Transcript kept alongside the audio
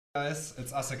Guys,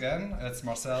 it's us again. It's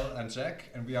Marcel and Jack,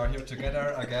 and we are here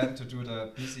together again to do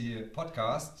the BC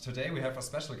podcast. Today we have a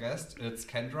special guest. It's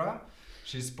Kendra.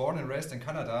 She's born and raised in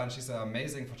Canada, and she's an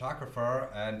amazing photographer.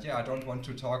 And yeah, I don't want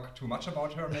to talk too much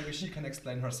about her. Maybe she can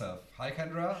explain herself. Hi,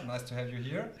 Kendra. Nice to have you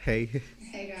here. Hey.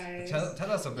 Hey guys. Tell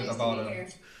us a bit Nice to about be it. here.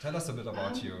 Tell us a bit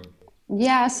about you.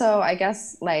 Yeah, so I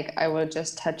guess I will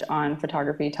just touch on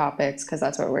photography topics because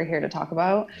that's what we're here to talk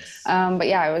about. Yes. But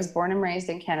yeah, I was born and raised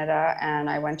in Canada, and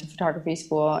I went to photography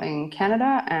school in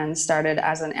Canada and started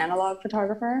as an analog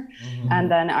photographer,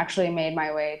 and then actually made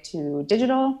my way to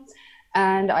digital.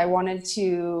 And I wanted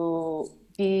to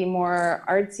be more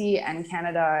artsy, and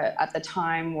Canada at the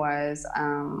time was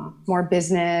more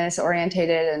business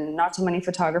orientated and not so many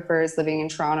photographers living in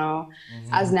Toronto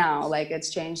as now.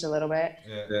 It's changed a little bit.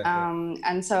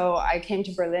 And so I came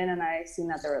to Berlin, and I seen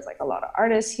that there was a lot of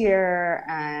artists here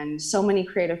and so many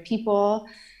creative people.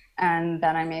 And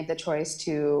then I made the choice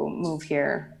to move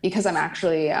here because I'm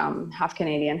actually half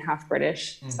Canadian, half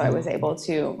British. So I was able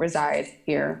to reside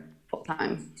here full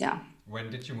time. Yeah.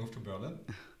 When did you move to Berlin?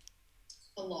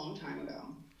 A long time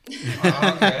ago.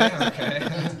 Okay.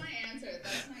 That's my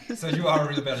answer. So you are a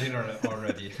real Berliner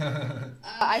already.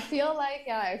 I feel like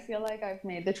I've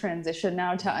made the transition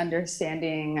now to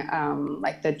understanding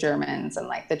the Germans and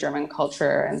the German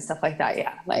culture and stuff like that.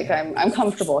 Yeah, I'm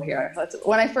comfortable here.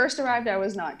 When I first arrived, I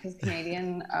was not, because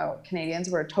Canadians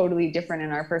were totally different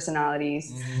in our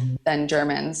personalities than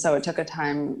Germans. So it took a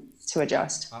time to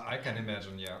adjust. I can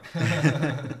imagine, yeah.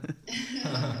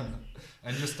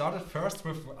 And you started first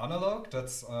with analog.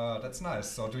 That's nice.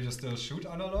 So do you still shoot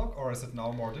analog, or is it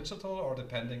now more digital, or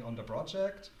depending on the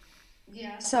project?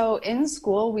 Yeah. So in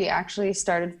school, we actually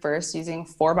started first using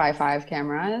 4x5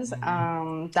 cameras.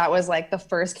 That was the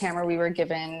first camera we were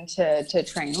given to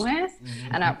train with.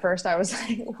 And at first I was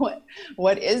like,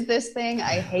 what is this thing?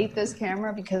 I hate this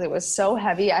camera because it was so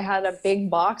heavy. I had a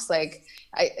big box,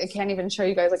 I can't even show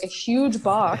you guys, a huge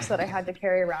box that I had to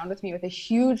carry around with me with a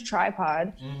huge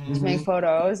tripod to make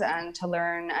photos and to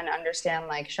learn and understand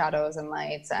shadows and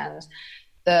lights. And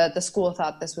the school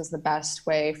thought this was the best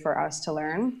way for us to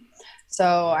learn.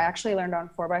 So I actually learned on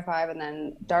 4x5 and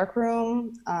then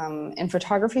darkroom in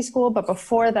photography school. But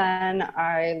before then,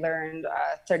 I learned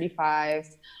 35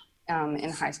 in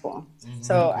high school.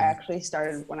 So I actually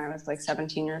started when I was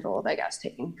 17 years old, I guess,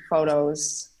 taking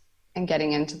photos and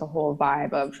getting into the whole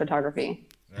vibe of photography.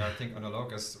 Yeah, I think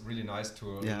analog is really nice to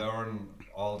learn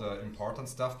all the important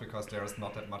stuff because there is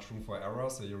not that much room for error,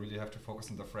 so you really have to focus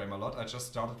on the frame a lot. I just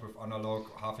started with analog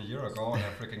half a year ago, and I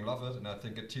freaking love it, and I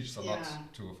think it teaches a lot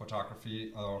to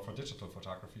photography or for digital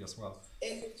photography as well.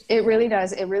 It really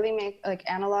does. It really makes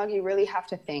analog. You really have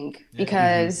to think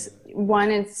because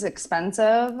one, it's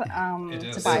expensive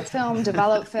to buy film,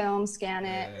 develop film, scan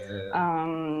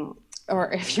it.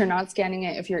 Or if you're not scanning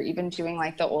it, if you're even doing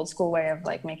the old school way of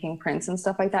making prints and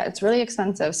stuff like that, it's really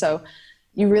expensive. So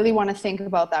you really want to think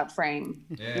about that frame.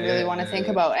 You really want to think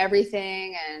about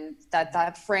everything and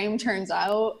that frame turns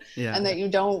out and that you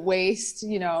don't waste,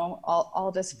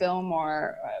 all this film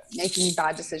or making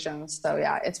bad decisions. So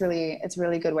yeah, it's a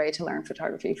really good way to learn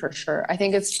photography for sure. I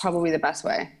think it's probably the best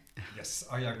way. Yes,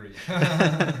 I agree.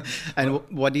 And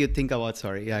what do you think about,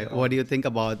 what do you think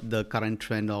about the current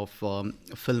trend of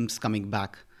films coming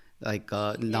back?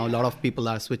 Now a lot of people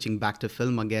are switching back to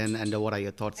film again, and what are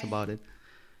your thoughts about it?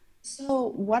 So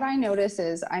what I noticed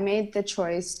is I made the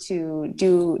choice to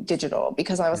do digital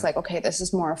because I was okay, this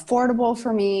is more affordable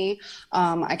for me.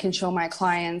 I can show my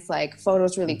clients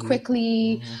photos really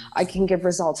quickly. I can give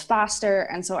results faster.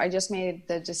 And so I just made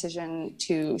the decision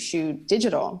to shoot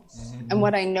digital. And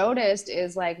what I noticed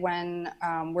is when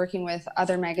working with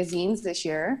other magazines this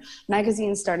year,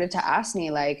 magazines started to ask me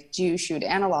do you shoot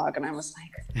analog? And I was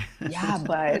yeah,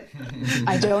 but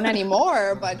I don't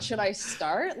anymore. But should I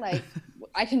start?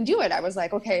 I can do it. I was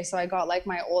okay. So I got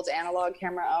my old analog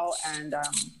camera out and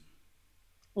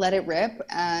let it rip.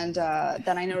 And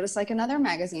then I noticed another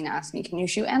magazine asked me, can you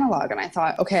shoot analog? And I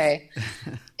thought, okay,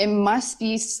 it must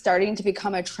be starting to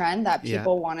become a trend that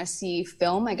people want to see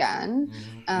film again.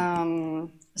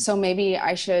 So maybe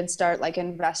I should start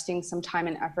investing some time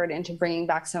and effort into bringing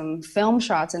back some film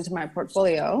shots into my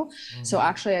portfolio. So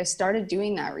actually I started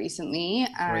doing that recently.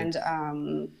 And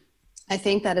I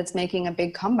think that it's making a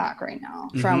big comeback right now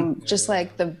from just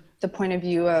the point of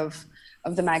view of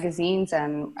the magazines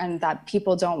and that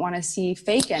people don't want to see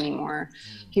fake anymore.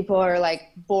 People are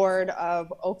bored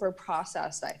of over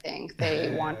processed. I think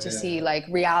they want to see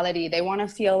reality. They want to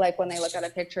feel when they look at a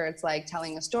picture, it's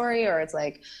telling a story, or it's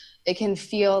it can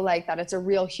feel that it's a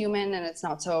real human and it's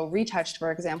not so retouched,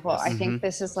 for example. I think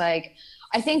this is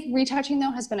I think retouching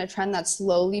though has been a trend that's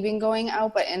slowly been going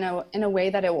out, but in a way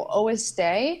that it will always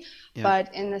stay,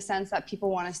 but in the sense that people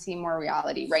want to see more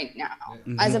reality right now.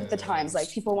 As of the times,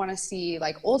 like people want to see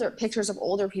like older pictures of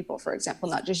older people, for example,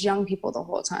 not just young people the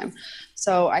whole time.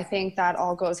 So I think that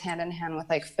all goes hand in hand with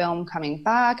like film coming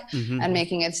back and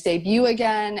making its debut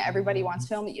again. Everybody wants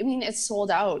film. I mean, it's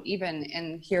sold out even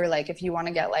in here. Like if you want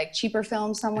to get like cheaper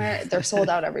films somewhere, they're sold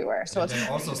out everywhere. So it's they're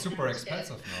also super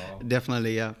expensive now.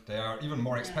 Definitely, yeah. They are even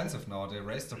more expensive now. They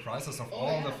raised the prices of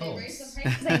all the films.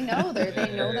 They know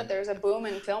that there's a boom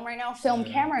in film right now. Film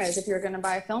cameras, if you're going to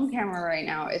buy a film camera right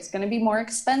now, it's going to be more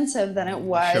expensive than it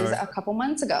was a couple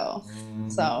months ago.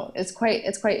 So it's quite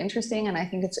interesting, and I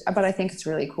think it's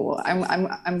really cool.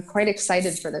 I'm quite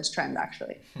excited for this trend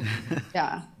actually.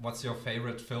 Yeah. What's your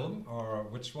favorite film, or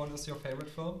which one is your favorite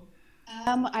film?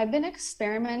 I've been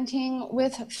experimenting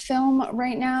with film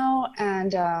right now,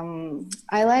 and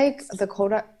I like the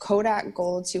Kodak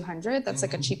Gold 200. That's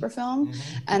like a cheaper film.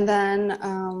 And then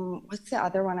what's the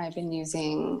other one I've been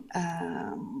using?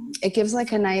 It gives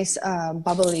like a nice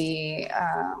bubbly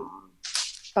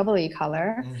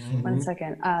color. 1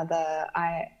 second.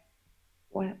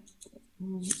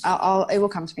 It will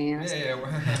come to me.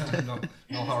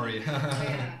 No hurry.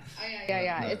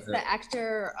 Yeah. It's the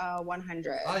Actor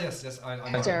 100. Yes. I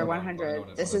Actor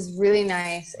 100. This is really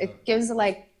nice. It gives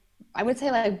like, I would say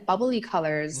like bubbly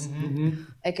colors,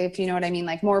 like if you know what I mean,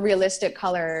 like more realistic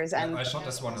colors. And I shot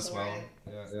this one as well.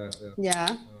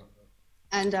 Yeah.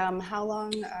 And how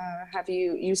long have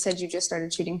you said you just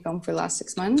started shooting film for the last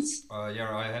 6 months? I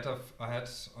had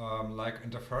like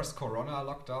in the first Corona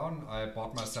lockdown, I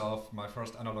bought myself my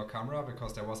first analog camera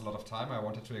because there was a lot of time. I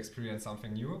wanted to experience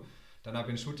something new. Then I've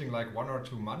been shooting like 1 or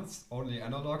 2 months only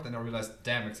analog. Then I realized,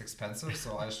 damn, it's expensive.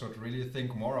 So I should really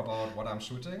think more about what I'm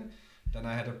shooting. Then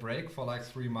I had a break for like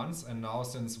 3 months. And now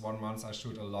since 1 month, I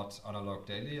shoot a lot analog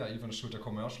daily. I even shoot a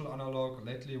commercial analog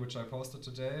lately, which I posted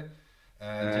today.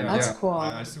 And that's cool.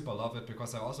 I super love it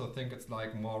because I also think it's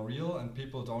like more real and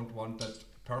people don't want that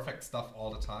perfect stuff all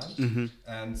the time.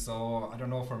 And so I don't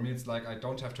know, for me it's like I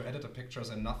don't have to edit the pictures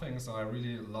and nothing, so I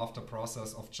really love the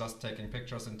process of just taking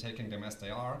pictures and taking them as they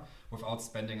are without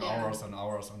spending hours and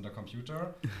hours on the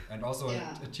computer. And also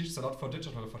it teaches a lot for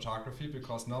digital photography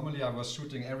because normally I was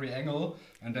shooting every angle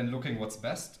and then looking what's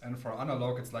best, and for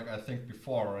analog it's like I think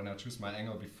before and I choose my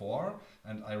angle before,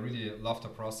 and I really love the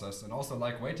process. And also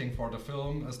like waiting for the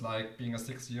film is like being a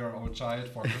 6-year-old child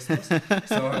for Christmas.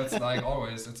 So it's like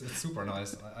always it's super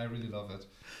nice. I really love it.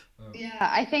 Yeah,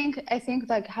 I think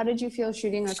like, how did you feel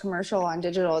shooting a commercial on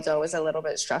digital though? Was it a little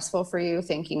bit stressful for you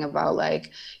thinking about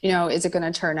like, you know, is it going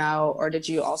to turn out, or did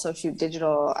you also shoot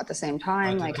digital at the same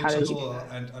time? Like how did you do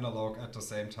that? And analog at the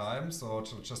same time. So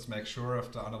to just make sure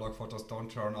if the analog photos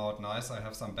don't turn out nice, I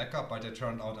have some backup, but they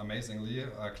turned out amazingly.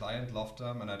 A client loved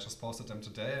them and I just posted them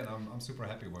today and I'm super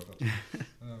happy with it.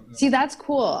 See, that's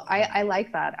cool. I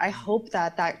like that. I hope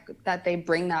that they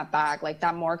bring that back, like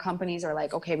that more companies are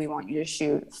like, okay, we want you to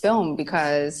shoot film,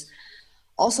 because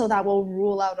also that will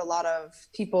rule out a lot of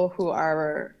people who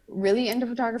are really into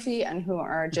photography and who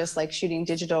are just like shooting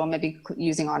digital, maybe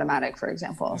using automatic, for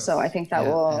example. So I think that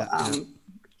will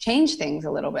change things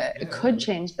a little bit. It could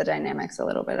change the dynamics a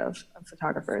little bit of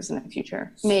photographers in the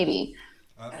future, maybe.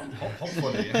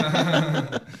 Hopefully.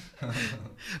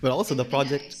 But also the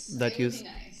project that you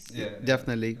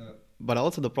definitely. Yeah. But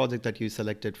also the project that you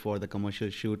selected for the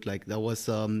commercial shoot, like there was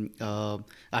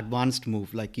advanced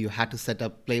move, like you had to set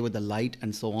up, play with the light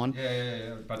and so on.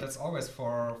 Yeah. But that's always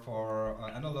for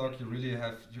analog.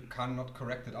 You cannot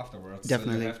correct it afterwards.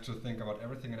 Definitely. So you have to think about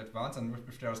everything in advance, and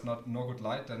if there's no good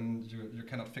light, then you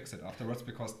cannot fix it afterwards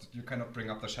because you cannot bring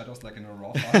up the shadows like in a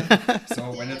raw file.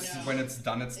 So when it's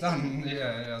done, it's done.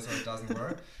 Yeah. So it doesn't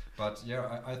work. But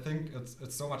yeah, I think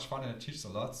it's so much fun and it teaches a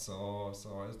lot. So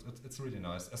it's really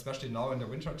nice, especially now in the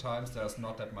winter times. There's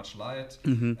not that much light,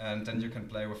 and then you can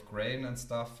play with grain and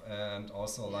stuff, and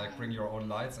also like bring your own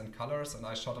lights and colors. And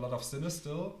I shot a lot of cine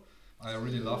still. I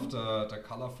really love the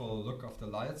colorful look of the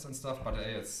lights and stuff, but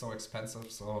hey, it's so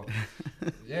expensive. So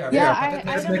yeah.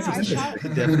 I don't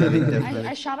know. Definitely.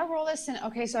 I shot a roll of cine.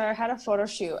 Okay, so I had a photo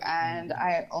shoot and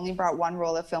I only brought 1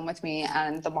 roll of film with me,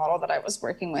 and the model that I was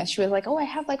working with, she was like, "Oh, I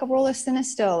have like a roll of cine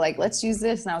still. Like, let's use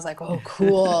this." And I was like, "Oh,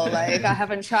 cool. Like, I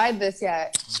haven't tried this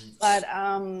yet." But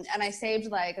and I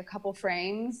saved like a couple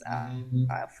frames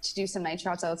to do some night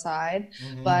shots outside.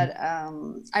 But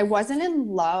I wasn't in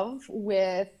love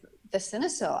with the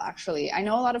Cinestill, actually. I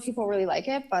know a lot of people really like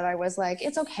it, but I was like,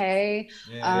 it's okay.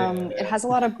 It has a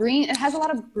lot of green. It has a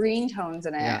lot of green tones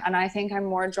in it, and I think I'm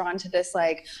more drawn to this.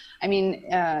 Like, I mean,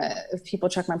 if people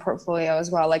check my portfolio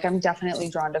as well, like I'm definitely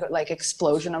drawn to like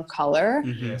explosion of color.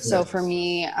 So for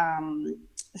me,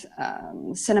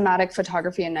 cinematic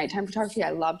photography and nighttime photography, I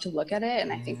love to look at it,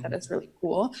 and I think that it's really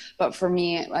cool. But for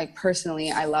me, like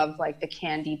personally, I love like the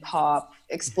candy pop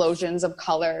explosions of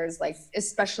colors, like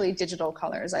especially digital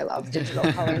colors. I love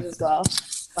digital colors as well.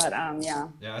 But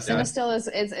Cinestill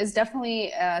is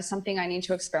definitely something I need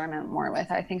to experiment more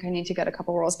with. I think I need to get a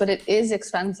couple rolls, but it is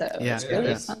expensive. It's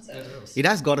really expensive. It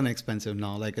has gotten expensive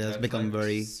now. Like it has become like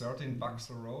very $13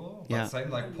 a roll. But same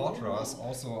like Portra is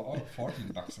also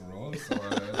 $14 a roll. So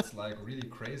it's like really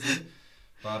crazy.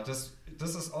 But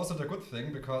this is also the good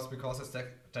thing because it's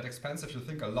that expensive. You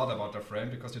think a lot about the frame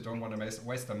because you don't want to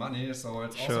waste the money. So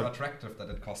it's also attractive that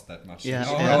it costs that much.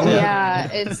 Yeah,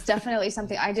 it's definitely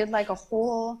something. I did like a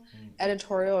whole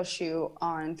editorial shoot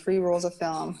on 3 rolls of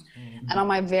film, and on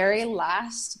my very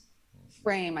last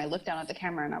frame, I looked down at the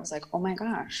camera and I was like, oh my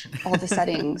gosh, all the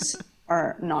settings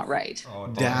are not right. Oh,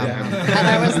 damn. And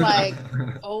I was like,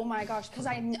 oh my gosh, because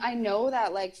I know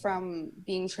that like from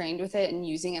being trained with it and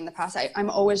using it in the past, I'm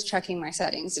always checking my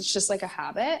settings. It's just like a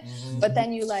habit. But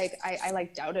then you like, I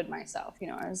like doubted myself, you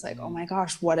know, I was like, oh my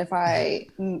gosh, what if I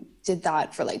did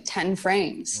that for like 10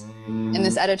 frames in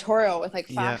this editorial with like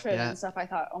fashion and stuff? I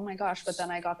thought, oh my gosh, but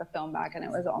then I got the film back and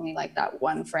it was only like that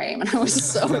 1 frame and I was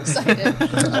so excited.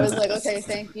 I was like, okay,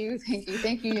 thank you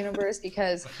universe,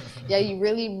 because you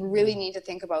really need to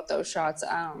think about those shots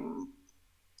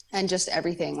and just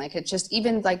everything. Like it just,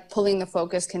 even like pulling the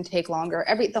focus can take longer.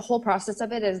 The whole process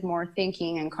of it is more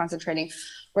thinking and concentrating.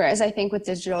 Whereas I think with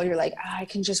digital, you're like, I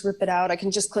can just rip it out. I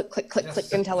can just click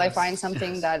until I find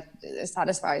something that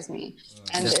satisfies me.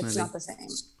 And it's not the same.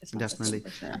 It's not the same for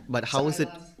sure. But how is it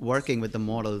working with the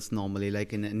models normally,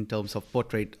 like in terms of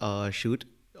portrait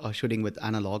shooting with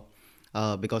analog?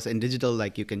 Because in digital,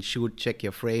 like you can check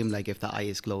your frame, like if the eye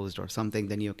is closed or something,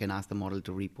 then you can ask the model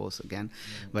to repose again.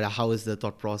 But how is the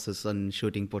thought process on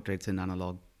shooting portraits in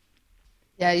analog?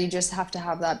 Yeah, you just have to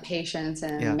have that patience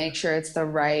and make sure it's the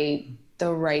right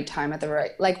time at the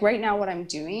right, like right now what I'm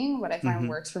doing, what I find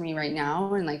works for me right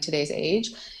now in like today's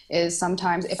age is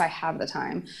sometimes if I have the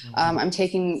time, I'm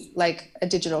taking like a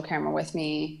digital camera with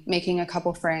me, making a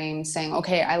couple frames, saying,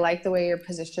 okay, I like the way you're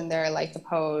positioned there, I like the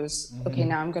pose. Okay,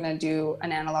 now I'm gonna do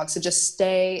an analog. So just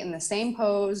stay in the same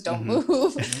pose, don't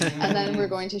move, and then we're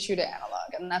going to shoot it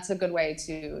analog. And that's a good way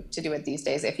to do it these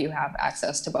days if you have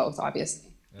access to both, obviously.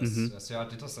 Yes, I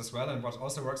did this as well. And what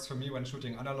also works for me when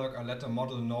shooting analog, I let the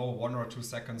model know 1 or 2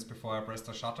 seconds before I press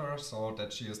the shutter so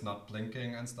that she is not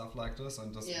blinking and stuff like this.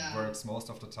 And this works most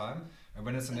of the time. And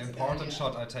when it's an important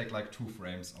shot, I take like 2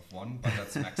 frames of 1, but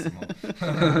that's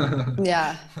maximum.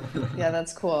 Yeah,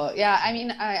 that's cool. Yeah, I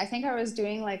mean, I think I was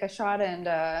doing like a shot and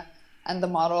the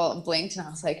model blinked and I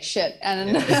was like, shit.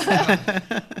 And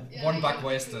one buck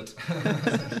wasted.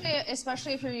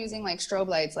 especially if you're using like strobe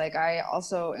lights. Like I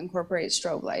also incorporate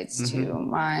strobe lights to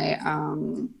my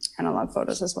analog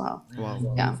photos as well.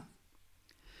 Wow. Yeah.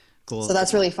 Cool. So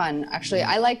that's really fun. Actually,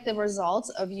 I like the results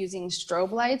of using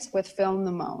strobe lights with film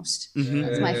the most.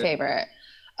 That's my favorite.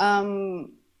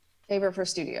 Favorite for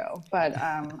studio, but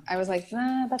I was like,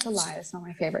 nah, that's a lie. It's not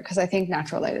my favorite because I think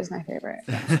natural light is my favorite.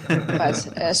 Yeah. But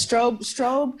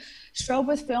strobe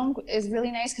with film is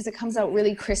really nice because it comes out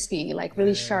really crispy, like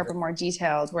really sharp and more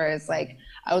detailed. Whereas like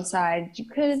outside, you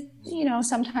could,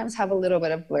 sometimes have a little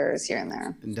bit of blurs here and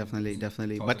there. Definitely.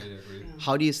 Totally But agree.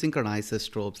 how do you synchronize the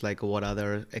strobes? Like what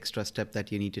other extra step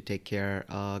that you need to take care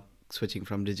switching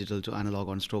from digital to analog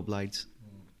on strobe lights?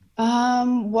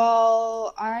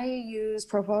 Well, I use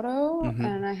Profoto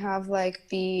and I have like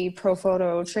the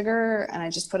Profoto trigger and I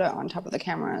just put it on top of the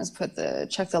cameras,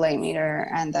 check the light meter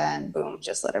and then boom,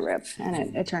 just let it rip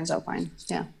and it turns out fine.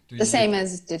 Yeah. The same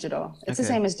as digital. It's the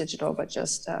same as digital, but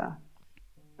just,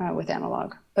 with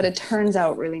analog, but it turns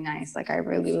out really nice. Like I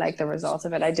really like the results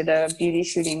of it. I did a beauty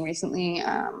shooting recently,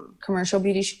 commercial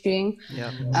beauty shooting,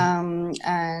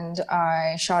 and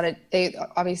I shot it. They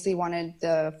obviously wanted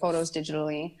the photos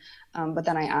digitally, but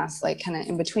then I asked, like,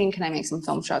 in between, can I make some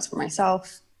film shots for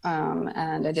myself?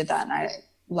 And I did that, and I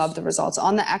love the results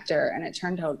on the Ector, and it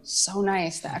turned out so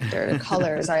nice. The Ector, the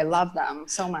colors, I love them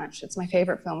so much. It's my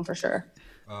favorite film for sure.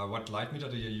 What light meter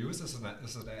do you use? Is it an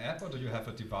app or do you have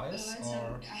a device?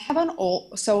 I have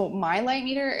so my light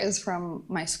meter is from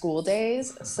my school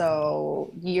days.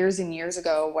 So years and years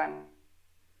ago when.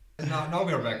 Now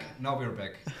we're back.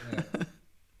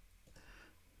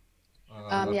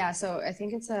 Yeah. So I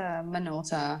think it's a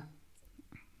Minolta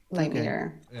light Okay.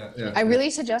 meter. Yeah. I really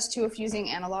suggest too, if using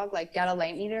analog, like get a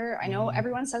light meter. I know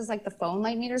everyone says like the phone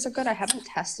light meters are good. I haven't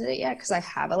tested it yet because I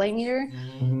have a light meter.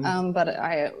 But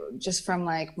I just from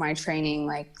like my training,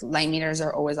 like light meters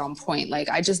are always on point. Like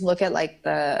I just look at like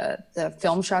the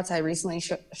film shots I recently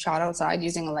shot outside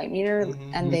using a light meter,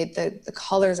 and the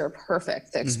colors are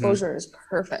perfect. The exposure is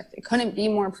perfect. It couldn't be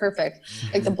more perfect.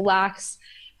 Like the blacks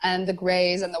and the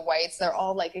grays and the whites, they're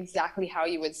all like exactly how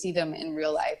you would see them in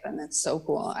real life, and it's so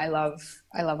cool. I love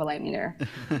a light meter.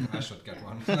 I should get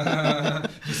one.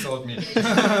 You sold me.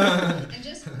 And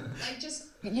just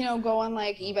You know, go on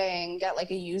like eBay and get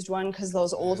like a used one, because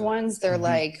those old ones, they're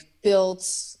like built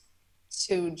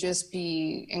to just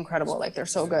be incredible. Like they're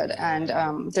so good.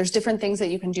 And there's different things that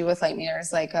you can do with light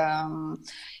meters, like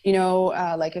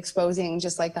like exposing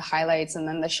just like the highlights and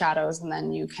then the shadows, and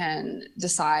then you can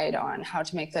decide on how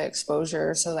to make the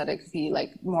exposure so that it could be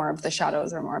like more of the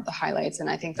shadows or more of the highlights.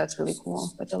 And I think that's really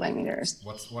cool with the light meters.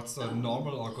 What's the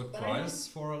normal or good price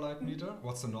for a light meter?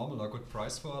 What's the normal or good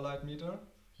price for a light meter?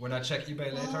 When I check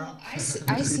eBay later?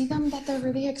 I see them that they're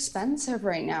really expensive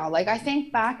right now. Like I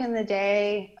think back in the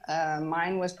day,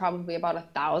 mine was probably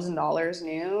about $1,000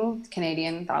 new,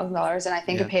 Canadian $1,000, and I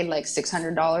think I paid like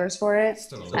 $600 for it.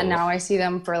 Still a lot. And now I see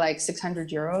them for like 600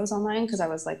 euros online, because I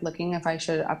was like looking if I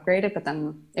should upgrade it, but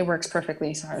then it works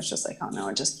perfectly. So I was just like, oh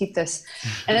no, just keep this.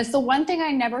 And it's the one thing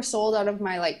I never sold out of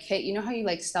my like kit. You know how you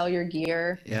like sell your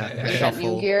gear, Yeah. or you get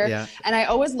new gear, and I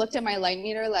always looked at my light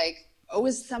meter like.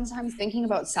 Always sometimes thinking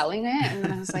about selling it, and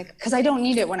then I was like, because I don't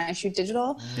need it when I shoot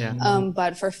digital.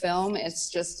 But for film,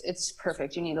 it's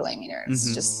perfect. You need a light meter.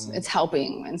 It's just it's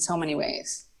helping in so many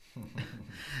ways.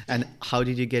 And how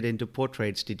did you get into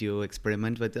portraits? Did you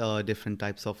experiment with different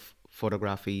types of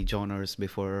photography genres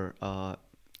before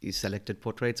you selected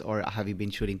portraits, or have you been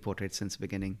shooting portraits since the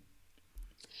beginning?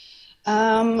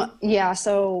 Yeah,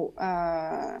 so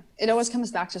it always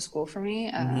comes back to school for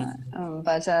me.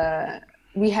 But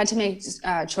we had to make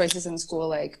choices in school,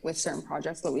 like with certain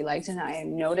projects that we liked, and I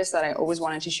noticed that I always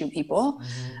wanted to shoot people,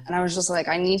 and I was just like,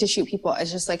 I need to shoot people.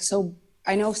 It's just like, so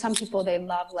I know some people, they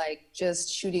love like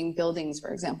just shooting buildings,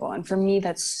 for example, and for me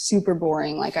that's super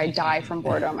boring. Like I die from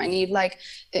boredom. I need like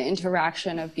the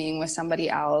interaction of being with somebody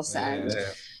else, and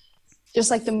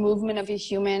just like the movement of a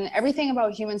human. Everything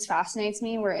about humans fascinates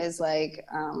me, whereas like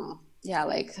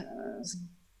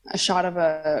a shot of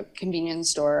a convenience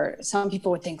store, some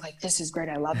people would think like, this is great,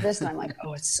 I love this, and I'm like,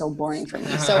 oh, it's so boring for me.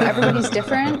 So everybody's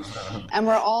different, and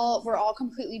we're all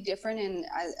completely different in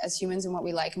as humans in what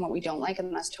we like and what we don't like,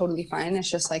 and that's totally fine. It's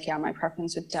just like, yeah, my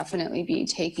preference would definitely be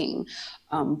taking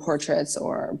portraits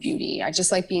or beauty. I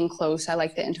just like being close. I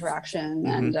like the interaction,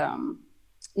 and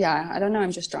I don't know,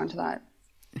 I'm just drawn to that.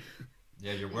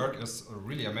 Yeah, your work is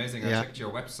really amazing. I checked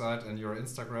your website and your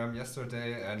Instagram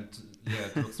yesterday, and yeah,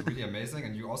 it looks really amazing.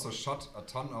 And you also shot a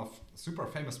ton of super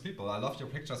famous people. I love your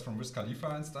pictures from Wiz Khalifa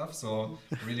and stuff. So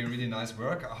really, really nice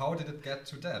work. How did it get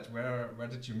to that? Where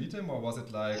did you meet him, or was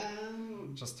it like?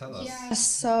 Just tell us. Yeah,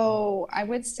 so I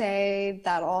would say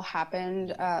that all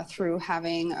happened through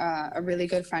having a really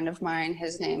good friend of mine.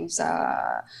 His name's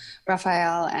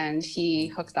Raphael, and he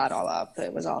hooked that all up.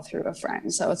 It was all through a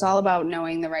friend. So it's all about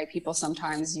knowing the right people.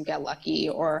 Sometimes you get lucky,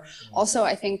 or also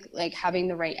I think like having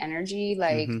the right energy.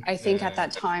 Like I think at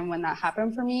that time when that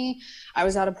happened for me, I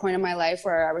was at a point in my life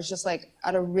where I was just like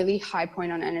at a really high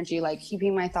point on energy, like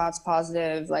keeping my thoughts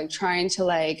positive, like trying to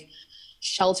like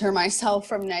shelter myself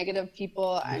from negative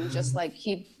people and just like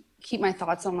keep my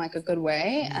thoughts on like a good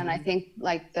way. And I think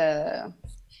like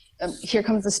here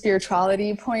comes the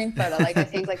spirituality point, but like I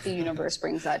think like the universe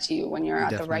brings that to you when you're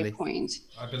at the right point.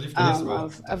 I believe that as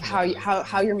well. Of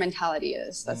how your mentality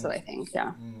is. That's what I think.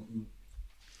 Yeah.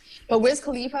 But Wiz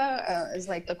Khalifa is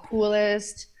like the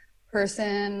coolest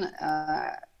person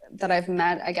that I've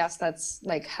met, I guess, that's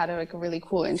like had a really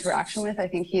cool interaction with. I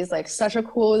think he's like such a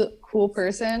cool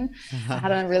person. I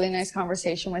had a really nice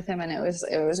conversation with him, and it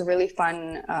was a really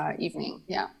fun evening.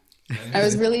 Yeah. I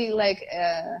was really like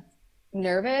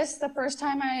nervous the first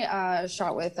time I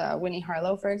shot with Winnie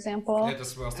Harlow, for example. Yeah,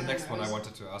 this was the next one I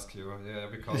wanted to ask you. Yeah,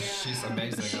 because she's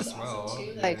amazing as well.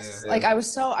 Like I'm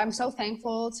so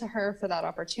thankful to her for that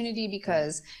opportunity,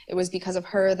 because it was because of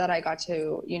her that I got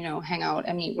to, hang out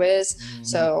and meet Wiz.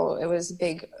 So it was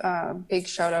big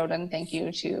shout out and thank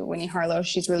you to Winnie Harlow.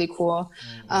 She's really cool.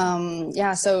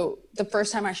 So the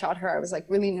first time I shot her, I was like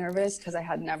really nervous because I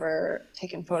had never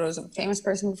taken photos of a famous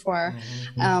person before.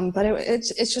 But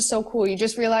it's just so cool. You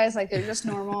just realize like they're just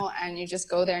normal and you just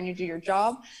go there and you do your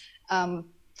job.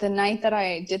 the night that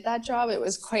I did that job, it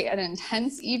was quite an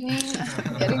intense evening.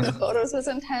 Getting the photos was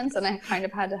intense, and I kind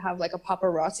of had to have like a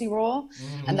paparazzi role,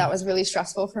 and that was really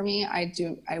stressful for me. I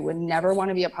would never want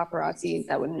to be a paparazzi.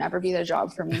 That would never be the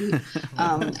job for me.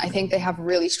 I think they have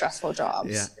really stressful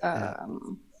jobs.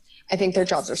 I think their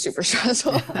jobs are super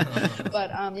stressful.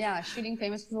 But yeah, shooting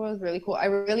famous people was really cool. I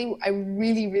really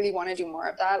want to do more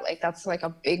of that. Like that's like a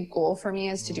big goal for me,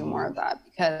 is to do more of that,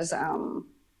 because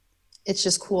it's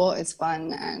just cool, it's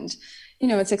fun, and you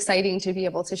know, it's exciting to be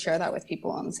able to share that with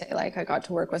people and say like I got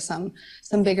to work with some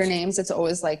bigger names. It's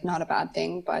always like not a bad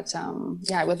thing, but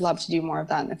yeah, I would love to do more of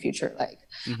that in the future. Like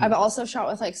I've also shot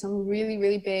with like some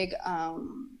really big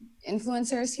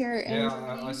influencers here in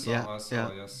Germany. I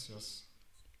saw, yes.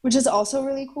 Which is also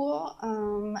really cool.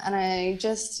 And I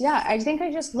think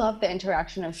I just love the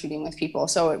interaction of shooting with people.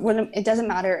 So it doesn't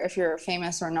matter if you're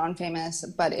famous or non-famous,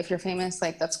 but if you're famous,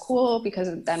 like that's cool, because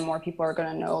then more people are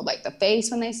gonna know like the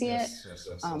face when they see it.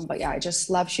 But yeah, I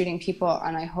just love shooting people,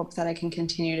 and I hope that I can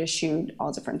continue to shoot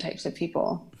all different types of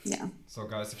people. Yeah. So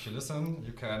guys, if you listen,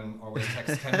 you can always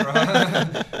text Kendra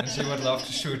and she would love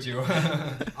to shoot you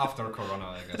after Corona,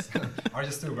 I guess. Are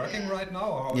you still working right now,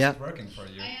 or how is it working for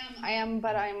you? I am,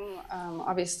 but I'm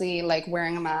obviously like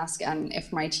wearing a mask, and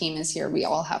if my team is here, we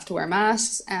all have to wear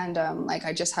masks, and like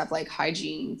I just have like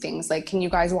hygiene things, like can you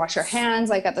guys wash your hands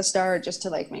like at the start, just to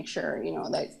like make sure, you know,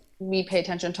 that we pay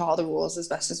attention to all the rules as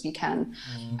best as we can,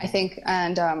 I think.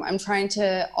 And I'm trying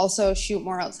to also shoot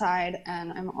more outside,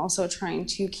 and I'm also trying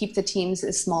to keep the teams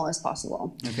as small as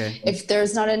possible. Okay. If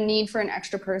there's not a need for an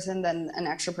extra person, then an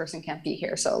extra person can't be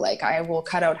here. So like I will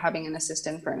cut out having an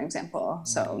assistant, for an example.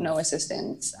 So no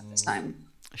assistants at this time.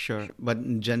 Sure.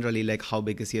 But generally, like how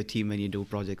big is your team when you do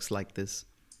projects like this?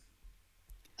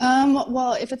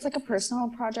 Well, if it's like a personal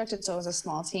project, it's always a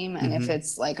small team. And if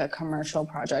it's like a commercial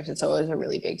project, it's always a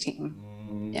really big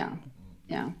team.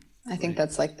 Yeah. I think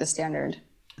that's like the standard.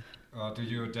 Do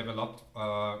you develop,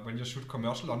 when you shoot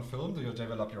commercial on film, do you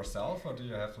develop yourself, or do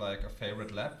you have like a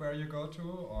favorite lab where you go to,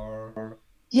 or?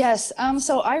 Yes.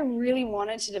 So I really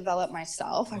wanted to develop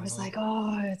myself. I was like,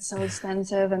 oh, it's so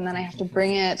expensive, and then I have to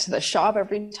bring it to the shop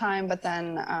every time. But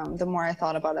then the more I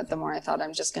thought about it, the more I thought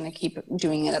I'm just going to keep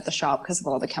doing it at the shop because of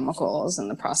all the chemicals and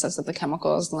the process of the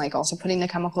chemicals, and like also putting the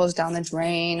chemicals down the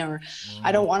drain. Or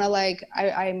I don't want to like,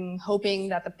 I'm hoping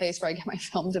that the place where I get my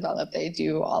film developed, they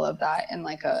do all of that in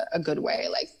like a good way,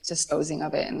 like disposing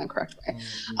of it in the correct way.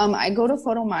 I go to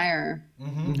Photomeyer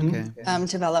to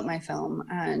develop my film,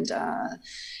 and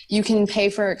you can pay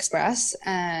for express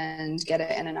and get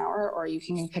it in an hour, or you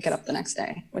can pick it up the next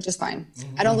day, which is fine.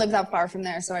 I don't live that far from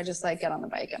there, so I just like get on the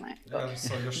bike and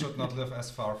so you should not live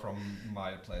as far from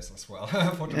my place as well.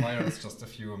 Photomeyer is just a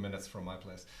few minutes from my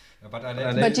place.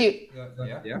 But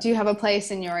do you have a place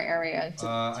in your area?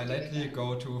 I lately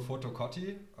go to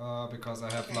Fotocotti because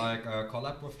I have like a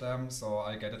collab with them, so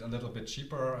I get it a little bit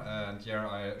cheaper, and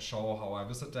I show how I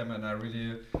visit them, and I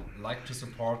really like to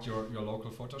support your local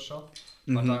photo shop.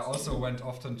 But I also went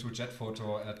often to Jet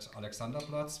Photo at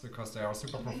Alexanderplatz because they are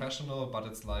super professional, but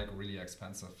it's like really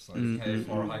expensive. So you pay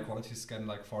for a high quality scan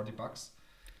like $40.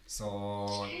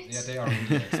 So yeah, they are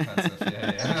really expensive.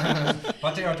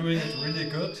 But they are doing it really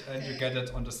good, and you get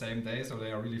it on the same day, so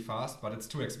they are really fast. But it's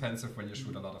too expensive when you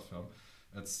shoot a lot of film.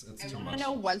 It's too much. I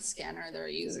know what scanner they're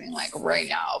using like right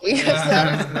now, because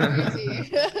that's crazy.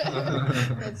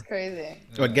 That's crazy.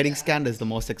 But getting scanned is the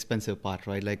most expensive part,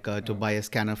 right? Like to buy a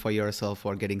scanner for yourself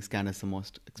or getting scanned is the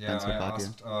most expensive part. I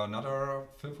asked another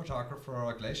film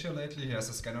photographer, Glacier, lately. He has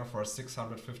a scanner for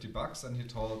 $650, and he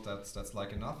told that's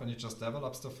like enough, and he just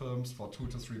develops the films for $2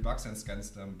 to $3 and scans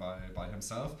them by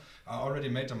himself. I already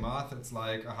made the math. It's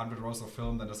like 100 rolls of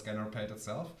film that the scanner paid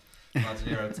itself. But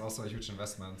yeah, it's also a huge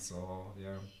investment, so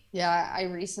yeah. Yeah, I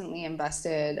recently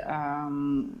invested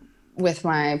with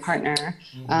my partner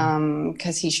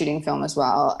because he's shooting film as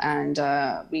well, and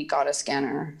we got a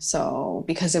scanner. So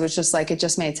because it was just like, it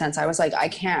just made sense. I was like,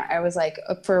 I was like,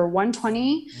 for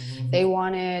 120 they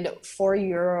wanted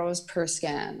 €4 per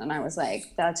scan, and I was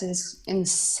like, that is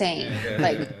insane.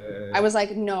 I was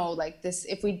like, no, like this,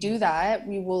 if we do that,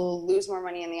 we will lose more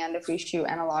money in the end if we shoot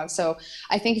analog. So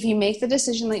I think if you make the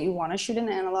decision that you want to shoot an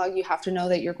analog, you have to know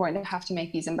that you're going to have to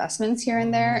make these investments here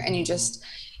and there, and you just,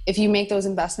 if you make those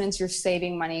investments, you're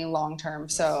saving money long term.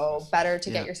 So better to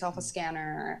get yourself a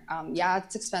scanner. Yeah,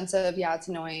 it's expensive. Yeah, it's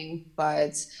annoying,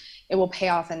 but it will pay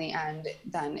off in the end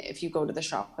than if you go to the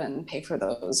shop and pay for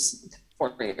those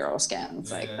 €40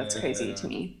 scans. Like that's crazy to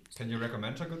me. Can you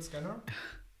recommend a good scanner?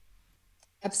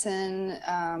 Epson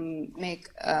make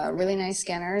really nice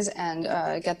scanners and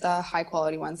get the high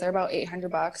quality ones. They're about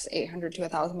 $800, 800 to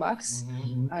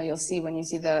 $1,000. You'll see when you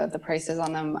see the prices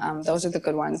on them. Those are the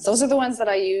good ones. Those are the ones that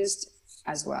I used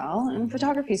as well in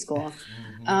photography school.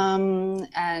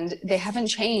 And they haven't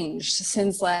changed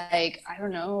since, like, I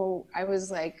don't know, I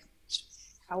was like,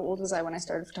 how old was I when I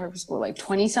started photography school? Like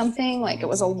 20 something. Like it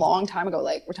was a long time ago.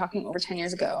 Like we're talking over 10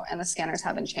 years ago, and the scanners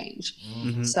haven't changed.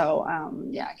 So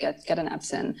yeah, get an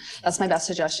Epson. That's my best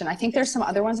suggestion. I think there's some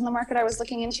other ones in the market I was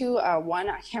looking into. One,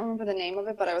 I can't remember the name of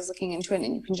it, but I was looking into it,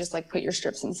 and you can just like put your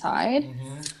strips inside.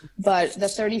 But the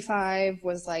 35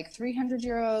 was like 300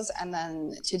 euros, and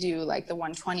then to do like the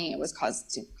 120, it was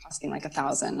costing like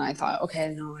 1,000. I thought, okay,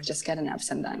 no, I just get an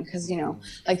Epson then, because you know,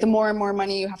 like the more and more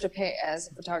money you have to pay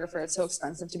as a photographer, it's so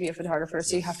expensive to be a photographer,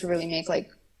 so you have to really make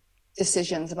like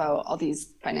decisions about all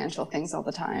these financial things all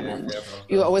the time, and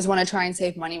you always want to try and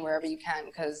save money wherever you can,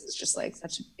 because it's just like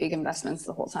such big investments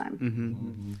the whole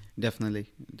time. Definitely.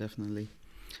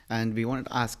 And we wanted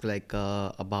to ask like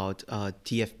about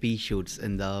TFP shoots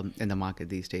in the market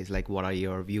these days. Like, what are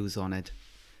your views on it?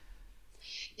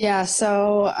 Yeah,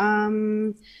 so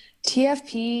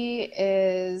TFP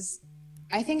is,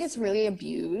 I think it's really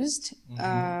abused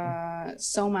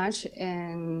so much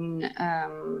in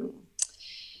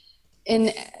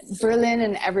Berlin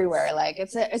and everywhere. Like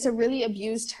it's a really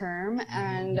abused term,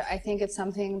 and I think it's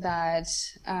something that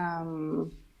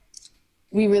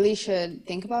we really should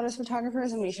think about as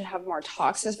photographers, and we should have more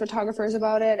talks as photographers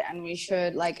about it. And we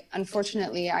should, like,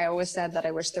 unfortunately, I always said that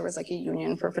I wish there was like a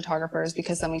union for photographers,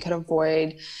 because then we could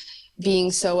avoid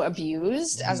being so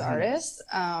abused as artists.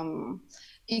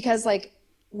 Because like,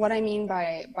 what I mean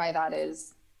by that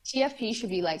is TFP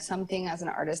should be like something as an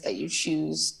artist that you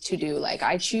choose to do. Like,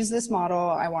 I choose this model,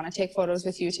 I want to take photos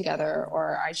with you together,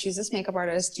 or I choose this makeup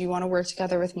artist, do you want to work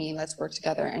together with me? Let's work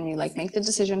together. And you like make the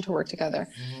decision to work together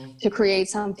to create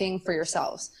something for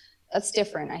yourselves. That's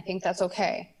different. I think that's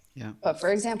okay. Yeah. But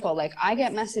for example, like I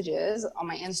get messages on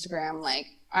my Instagram, like,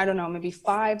 I don't know, maybe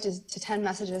 5 to 10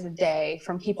 messages a day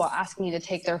from people asking me to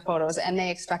take their photos, and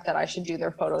they expect that I should do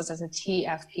their photos as a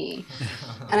TFP.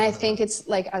 And I think it's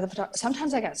like, as a photographer,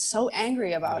 sometimes I get so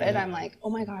angry about it. I'm like, oh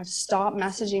my God, stop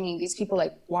messaging me. These people,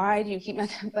 like, why do you keep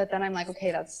messaging? But then I'm like,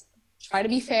 okay, try to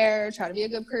be fair, try to be a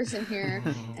good person here,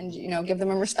 and, you know, give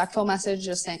them a respectful message,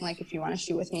 just saying, like, if you want to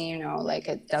shoot with me, you know, like,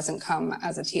 it doesn't come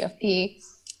as a TFP.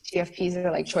 TFPs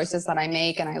are like choices that I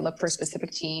make, and I look for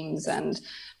specific teams, and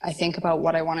I think about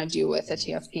what I want to do with a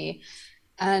TFP.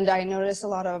 And I notice a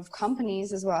lot of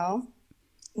companies as well,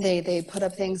 they put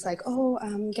up things like, oh,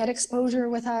 get exposure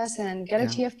with us and get a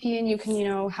TFP, and you can, you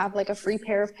know, have like a free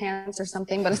pair of pants or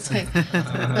something. But it's like,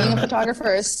 being a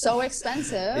photographer is so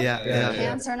expensive.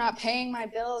 Pants are not paying my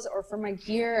bills or for my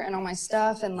gear and all my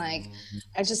stuff. And like,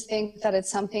 I just think that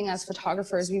it's something as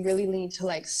photographers we really need to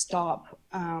like stop.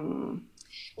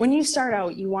 When you start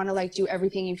out, you want to like do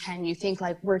everything you can. You think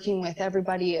like working with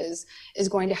everybody is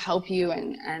going to help you,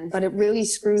 but it really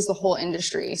screws the whole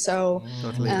industry. So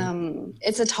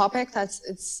it's a topic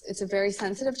it's a very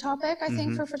sensitive topic, I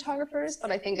think, for photographers, but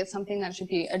I think it's something that should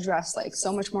be addressed like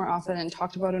so much more often and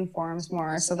talked about in forums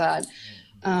more, so that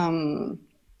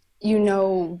you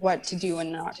know what to do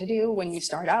and not to do when you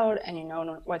start out, and you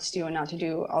know what to do and not to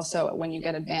do also when you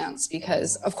get advanced.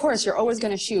 Because of course you're always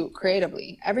going to shoot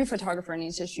creatively. Every photographer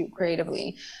needs to shoot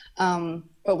creatively,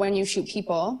 but when you shoot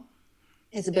people,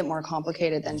 it's a bit more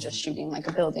complicated than just shooting like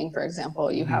a building, for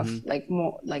example. You have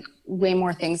way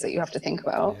more things that you have to think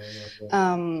about.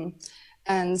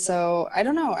 And so I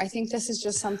don't know, I think this is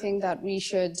just something that we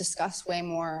should discuss way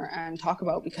more and talk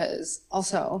about, because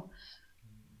also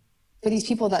for these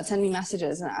people that send me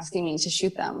messages and asking me to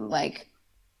shoot them, like,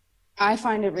 I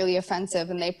find it really offensive,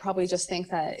 and they probably just think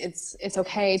that it's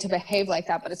okay to behave like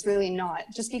that, but it's really not.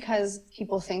 Just because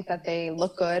people think that they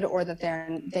look good, or that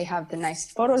they have the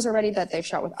nice photos already that they've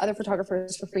shot with other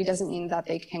photographers for free, doesn't mean that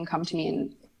they can come to me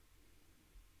and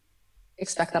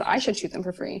expect that I should shoot them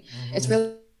for free. It's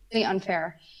really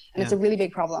unfair, and it's a really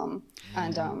big problem.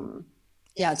 And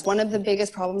it's one of the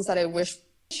biggest problems that I wish.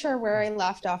 Sure where I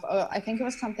left off. I think it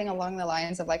was something along the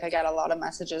lines of like, I get a lot of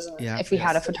messages, and if we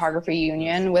had a photography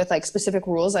union with like specific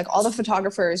rules, like all the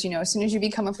photographers, you know, as soon as you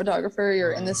become a photographer,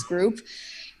 you're in this group,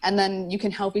 and then you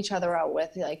can help each other out with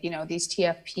like, you know, these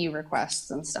TFP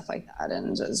requests and stuff like that,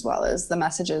 and as well as the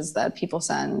messages that people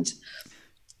send,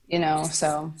 you know.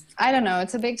 So I don't know,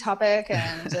 it's a big topic,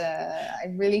 and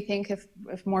I really think if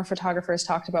more photographers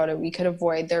talked about it, we could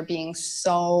avoid there being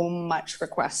so much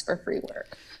requests for free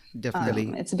work.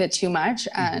 Definitely. It's a bit too much.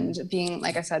 And being,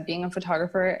 like I said, being a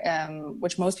photographer,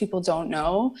 which most people don't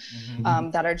know,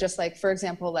 that are just like, for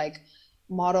example, like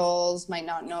models might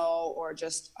not know, or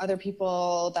just other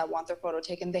people that want their photo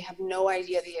taken, they have no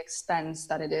idea the expense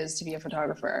that it is to be a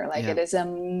photographer. Like it is a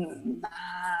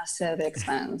massive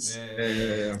expense.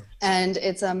 And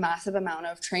it's a massive amount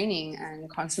of training and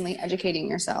constantly educating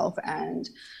yourself. And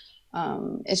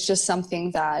it's just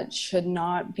something that should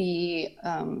not be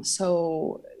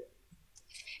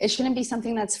it shouldn't be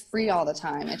something that's free all the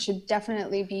time. It should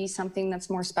definitely be something that's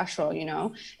more special, you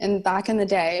know? And back in the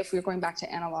day, if we were going back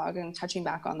to analog and touching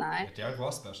back on that. Yeah, it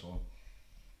was special.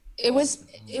 It wasn't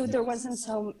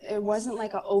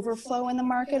like an overflow in the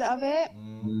market of it.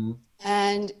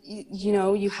 And, you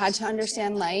know, you had to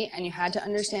understand light and you had to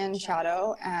understand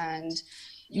shadow, and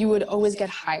you would always get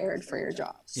hired for your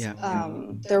jobs.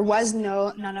 There was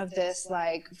none of this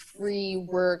like free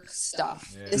work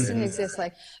stuff. This didn't exist.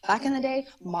 Like back in the day,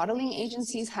 modeling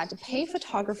agencies had to pay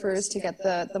photographers to get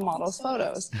the models'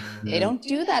 photos. They don't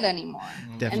do that anymore.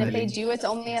 And if they do, it's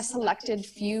only a selected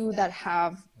few that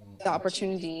have the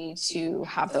opportunity to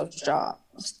have those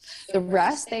jobs. The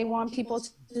rest, they want people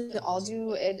to all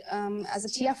do it as a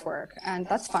TF work, and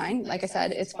that's fine. Like I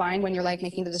said, it's fine when you're like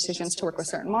making the decisions to work with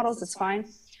certain models, it's fine.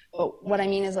 But what I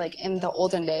mean is, like in the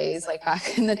olden days, like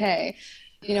back in the day,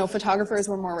 you know, photographers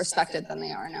were more respected than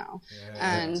they are now.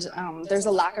 And there's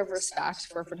a lack of respect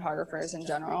for photographers in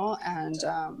general. And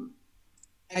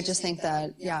I just think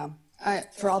that,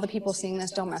 for all the people seeing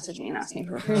this, don't message me and ask me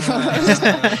for free photos,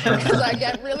 because I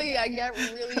get really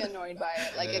annoyed by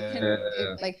it. Like it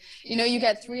can, like, you know, you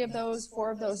get 3 of those, 4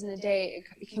 of those in a day.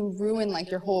 It can ruin like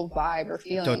your whole vibe or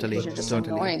feeling, because you're just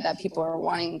annoyed that people are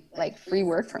wanting like free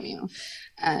work from you.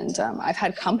 And I've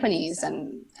had companies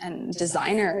and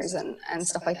designers and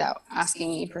stuff like that asking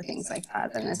me for things like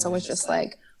that, and it's always just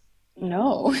like,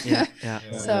 no.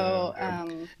 So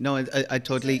no, I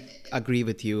totally agree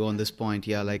with you on this point.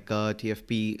 Like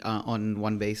TFP on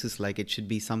one basis, like it should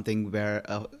be something where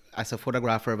as a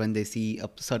photographer, when they see a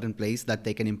certain place that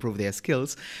they can improve their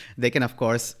skills, they can of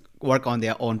course work on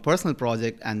their own personal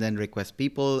project and then request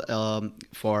people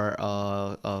for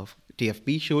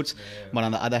TFP shoots. But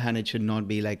on the other hand, it should not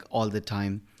be like all the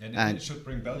time. And it should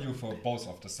bring value for both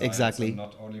of the sides. Exactly. And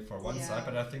not only for one side.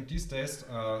 But I think these days,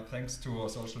 thanks to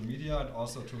social media and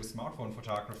also to smartphone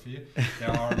photography,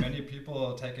 there are many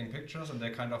people taking pictures and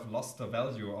they kind of lost the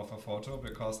value of a photo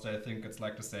because they think it's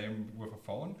like the same with a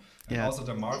phone. And also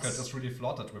the market is really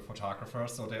flooded with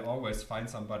photographers, so they always find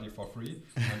somebody for free.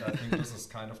 And I think this is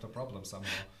kind of the problem somehow.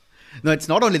 No, it's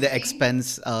not only the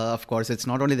expense, of course, it's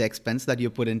not only the expense that you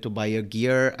put in to buy your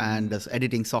gear and this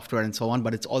editing software and so on,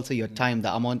 but it's also your time,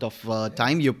 the amount of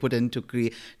time you put in to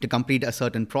complete a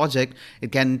certain project.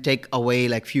 It can take away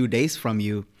like few days from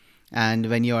you. And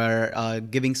when you are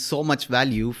giving so much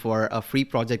value for a free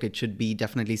project, it should be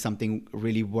definitely something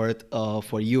really worth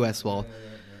for you as well.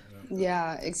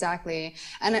 Yeah, exactly.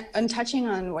 And touching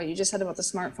on what you just said about the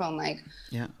smartphone, like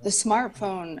the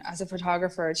smartphone as a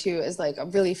photographer too is like a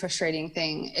really frustrating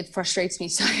thing. It frustrates me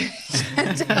so I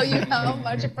can't tell you how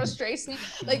much it frustrates me.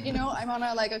 Like, you know, I'm on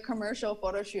a commercial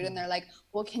photo shoot and they're like,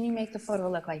 well, can you make the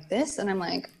photo look like this? And I'm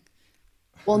like,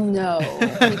 well, no,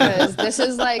 because this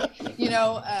is like, you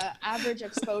know, average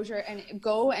exposure, and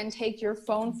go and take your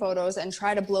phone photos and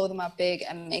try to blow them up big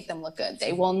and make them look good.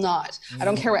 They will not. I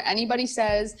don't care what anybody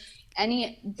says.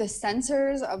 The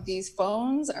sensors of these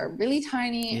phones are really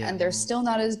tiny and they're still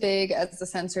not as big as the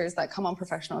sensors that come on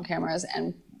professional cameras.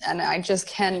 And I just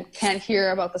can't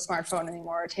hear about the smartphone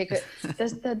anymore. Take it.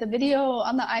 The video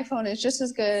on the iPhone is just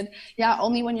as good. Yeah,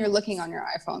 only when you're looking on your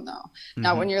iPhone though.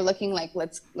 Now, when you're looking like,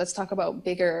 let's talk about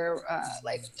bigger,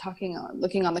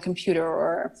 looking on the computer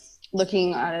or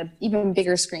looking at an even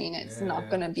bigger screen, it's not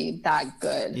going to be that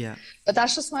good. But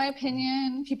that's just my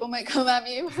opinion. People might come at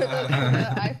me for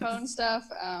the iPhone stuff.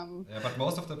 But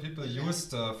most of the people use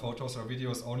the photos or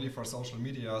videos only for social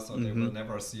media, so they will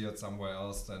never see it somewhere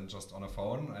else than just on a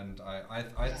phone. And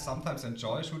I sometimes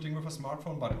enjoy shooting with a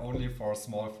smartphone, but only for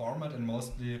small format and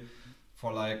mostly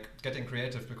for like getting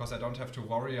creative, because I don't have to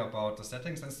worry about the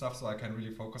settings and stuff, so I can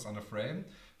really focus on the frame.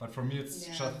 But for me, it's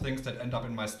just things that end up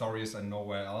in my stories and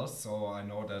nowhere else. So I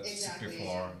know that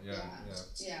before.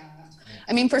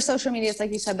 I mean, for social media, it's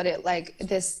like you said, but it like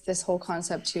this whole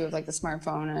concept too of like the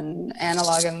smartphone and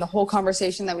analog and the whole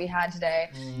conversation that we had today,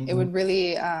 it would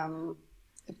really,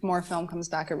 if more film comes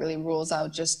back, it really rules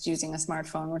out just using a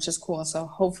smartphone, which is cool. So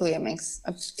hopefully it makes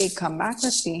a big comeback.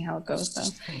 Let's see how it goes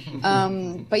though.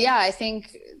 But yeah, I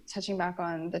think touching back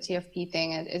on the TFP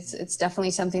thing, it's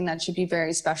definitely something that should be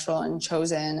very special and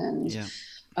chosen. And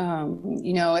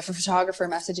You know, if a photographer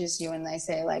messages you and they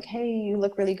say like, hey, you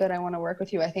look really good, I want to work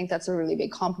with you, I think that's a really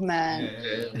big compliment.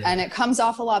 And it comes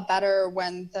off a lot better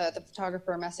when the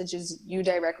photographer messages you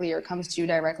directly or comes to you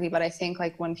directly. But I think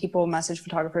like when people message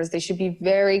photographers, they should be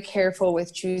very careful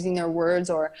with choosing their words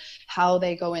or how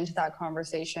they go into that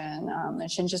conversation.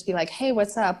 It shouldn't just be like, hey,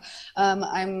 what's up?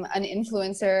 I'm an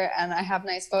influencer and I have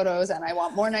nice photos and I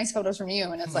want more nice photos from you.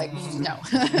 And it's like, no.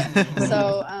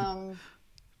 So,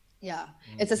 yeah,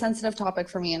 it's a sensitive topic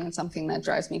for me and it's something that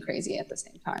drives me crazy at the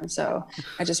same time. So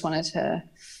I just wanted to,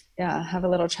 have a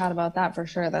little chat about that for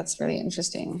sure. That's really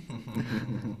interesting.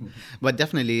 But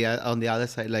definitely on the other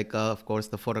side, like, of course,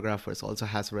 the photographers also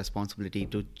has a responsibility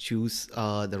to choose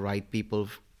the right people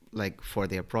like for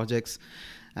their projects.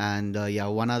 And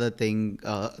one other thing,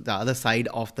 the other side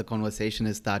of the conversation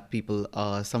is that people,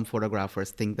 some photographers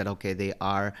think that, okay,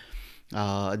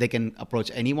 they can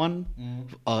approach anyone,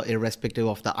 irrespective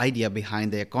of the idea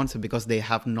behind their concept, because they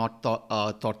have not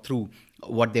thought through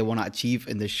what they want to achieve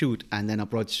in the shoot, and then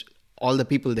approach all the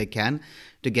people they can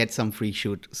to get some free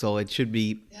shoot. So it should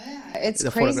be. It's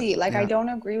crazy. Like, I don't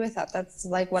agree with that. That's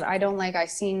like what I don't like. I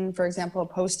seen, for example, a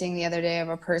posting the other day of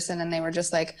a person, and they were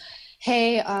just like,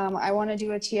 hey, I want to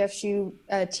do a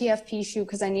TFP shoot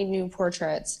because I need new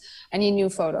portraits. I need new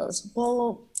photos.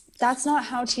 Well, that's not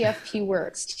how TFP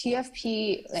works.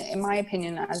 TFP, in my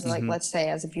opinion, as like, let's say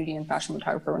as a beauty and fashion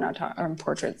photographer, we're not talking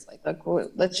portraits. Like,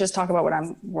 let's just talk about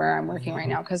where I'm working right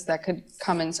now, because that could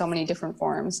come in so many different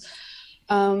forms.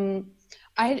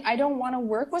 I don't want to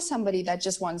work with somebody that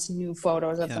just wants new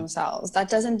photos of themselves. That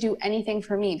doesn't do anything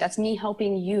for me. That's me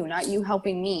helping you, not you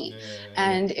helping me.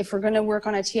 And if we're going to work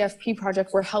on a TFP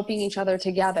project, we're helping each other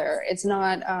together. It's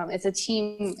not, it's a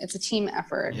team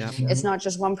effort. It's not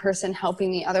just one person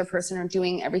helping the other person or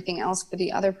doing everything else for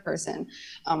the other person.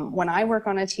 When I work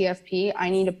on a TFP, I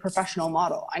need a professional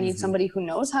model. I need somebody who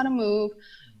knows how to move,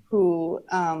 who,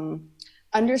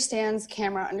 understands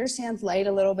camera, understands light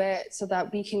a little bit, so that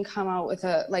we can come out with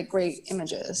great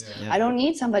images. I don't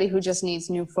need somebody who just needs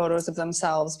new photos of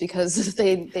themselves because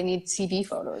they need CV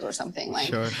photos or something.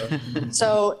 Like,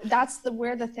 so that's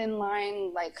where the thin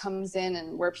line like comes in,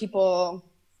 and where people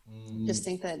just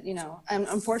think that, you know, and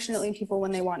unfortunately people,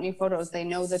 when they want new photos, they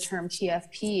know the term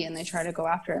TFP and they try to go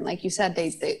after it. And like you said,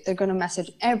 they're going to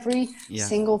message every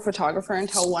single photographer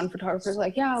until one photographer is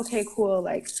like, yeah, okay, cool.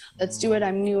 Like, let's do it.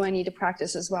 I'm new. I need to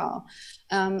practice as well.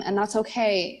 And that's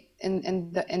okay.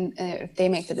 And if they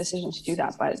make the decision to do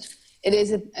that, but it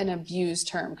is an abused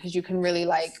term, because you can really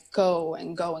like go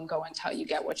until you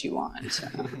get what you want.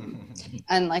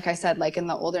 And like I said, like in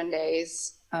the olden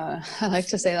days, I like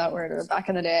to say that word, or back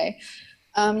in the day,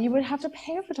 you would have to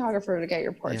pay a photographer to get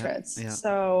your portraits.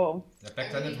 So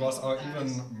back then it was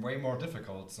even way more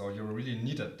difficult. So you really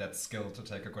needed that skill to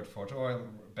take a good photo.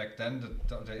 Back then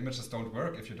the images don't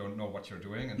work if you don't know what you're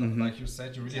doing. And like you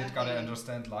said, you really got to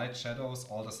understand light, shadows,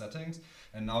 all the settings.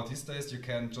 And now these days you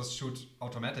can just shoot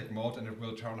automatic mode and it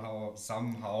will turn out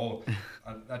somehow,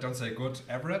 I don't say good,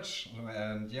 average.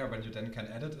 And when you then can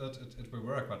edit it, it will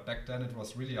work. But back then it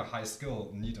was really a high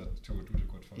skill needed to do the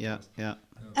good photos.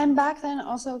 And back then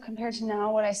also, compared to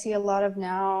now, what I see a lot of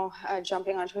now,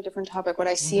 jumping onto a different topic, what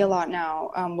I see a lot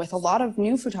now with a lot of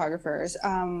new photographers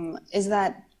is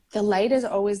that the light is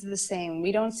always the same.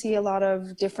 We don't see a lot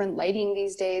of different lighting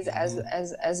these days as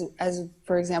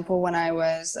for example, when I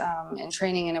was in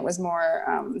training and it was more,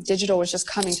 digital was just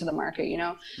coming to the market, you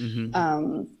know?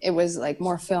 It was like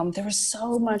more film. There was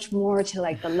so much more to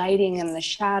like the lighting and the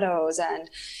shadows, and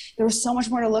there was so much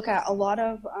more to look at. A lot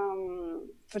of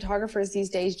photographers these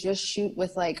days just shoot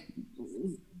with like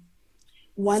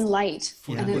one light,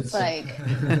 and it's like,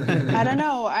 I don't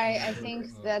know, I think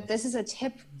that this is a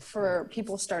tip for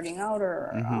people starting out,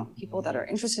 or people that are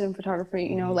interested in photography,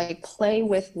 you know, like play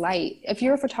with light. If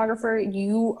you're a photographer,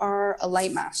 you are a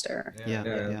light master.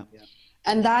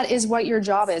 And that is what your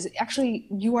job is. Actually,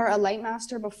 you are a light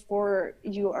master before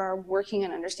you are working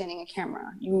and understanding a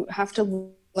camera. You have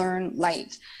to learn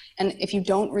light. And if you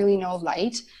don't really know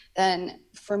light, then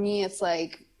for me, it's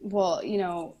like, well, you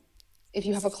know, if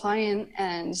you have a client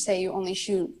and say you only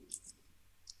shoot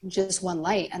just one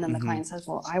light, and then the client says,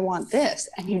 well, I want this,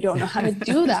 and you don't know how to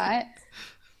do that,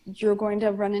 you're going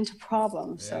to run into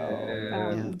problems.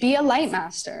 So be a light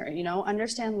master, you know,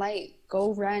 understand light,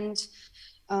 go rent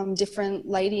different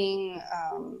lighting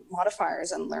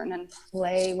modifiers and learn and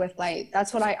play with light.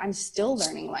 That's what I'm still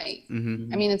learning light. I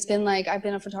mean, it's been like, I've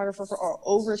been a photographer for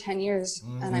over 10 years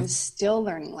and I'm still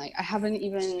learning light. I haven't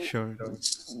even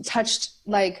touched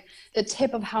like the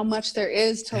tip of how much there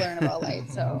is to learn about light.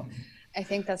 So I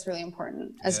think that's really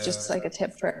important as just Yeah. like a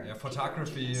tip for. Yeah,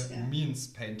 photography means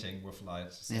painting with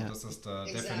light. So Yeah. this is the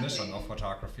definition of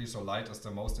photography. So light is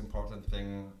the most important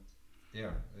thing.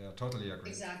 Yeah, totally agree.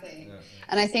 Exactly. Yeah,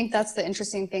 And I think that's the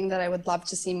interesting thing that I would love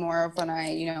to see more of when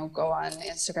I, go on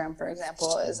Instagram, for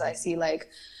example, is I see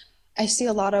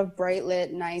a lot of bright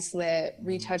lit, nice lit,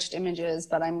 retouched images,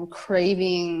 but I'm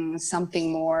craving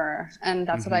something more. And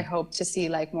that's what I hope to see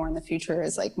like more in the future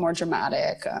is like more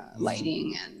dramatic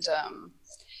lighting. And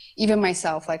even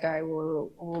myself, like I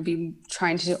will be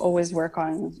trying to always work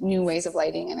on new ways of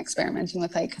lighting and experimenting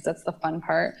with light because that's the fun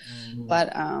part.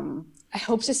 But I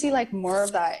hope to see like more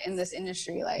of that in this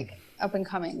industry, like up and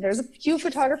coming. There's a few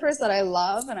photographers that I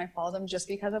love and I follow them just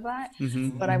because of that.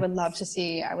 But I would love to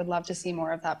see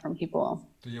more of that from people.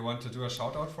 Do you want to do a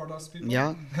shout out for those people?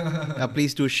 Yeah.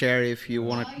 Please do share if you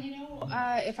want to.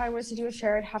 If I was to do a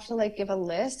share, I'd have to like give a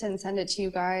list and send it to you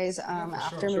guys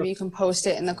after. sure. Maybe you can post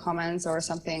it in the comments or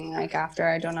something like after.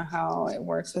 I don't know how it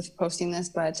works with posting this,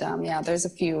 but yeah, there's a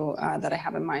few that I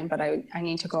have in mind, but I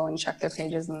need to go and check their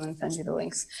pages and then send you the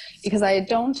links because I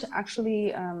don't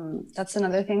actually, that's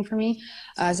another thing for me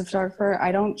as a photographer.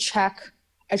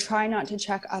 I try not to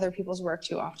check other people's work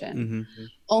too often.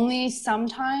 Only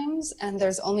sometimes, and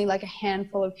there's only like a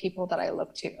handful of people that I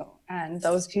look to, and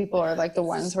those people are like the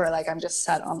ones where like I'm just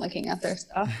set on looking at their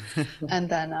stuff, and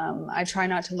then I try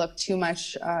not to look too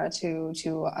much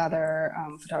to other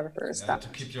photographers. To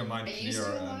keep your mind clear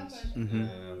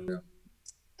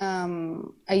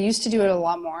I used to do it a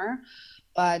lot more.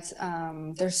 But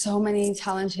there's so many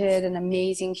talented and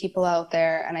amazing people out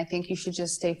there, and I think you should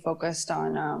just stay focused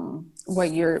on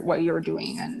what you're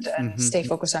doing and stay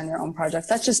focused on your own project.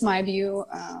 That's just my view,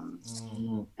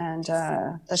 and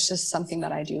that's just something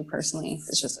that I do personally.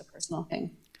 It's just a personal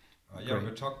thing.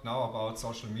 We talked now about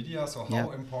social media. So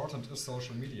how important is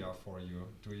social media for you?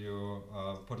 Do you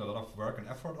put a lot of work and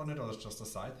effort on it, or is it just a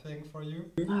side thing for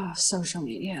you? Oh, social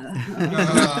media.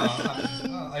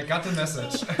 I got the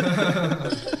message.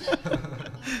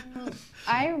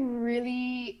 I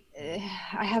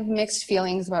have mixed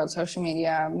feelings about social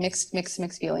media, mixed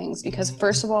feelings, because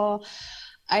first of all,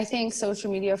 I think social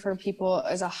media for people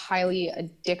is a highly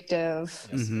addictive,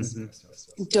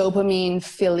 dopamine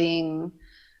filling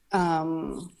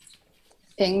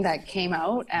thing that came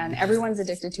out, and everyone's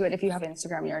addicted to it. If you have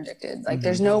Instagram, you're addicted. Like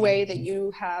there's no way that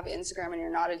you have Instagram and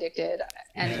you're not addicted.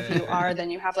 And if you are,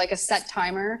 then you have like a set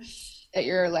timer that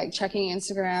you're like checking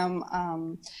Instagram.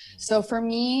 So for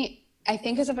me, I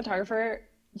think as a photographer,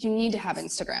 you need to have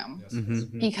Instagram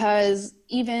because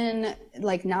even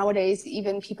like nowadays,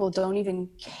 even people don't even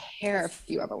care if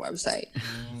you have a website.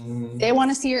 They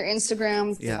want to see your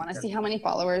Instagram. They want to see how many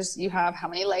followers you have, how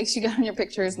many likes you get on your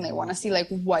pictures, and they want to see like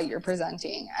what you're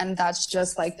presenting. And that's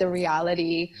just like the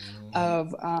reality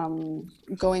of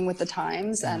going with the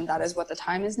times, and that is what the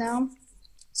time is now.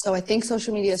 So I think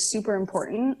social media is super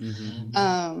important.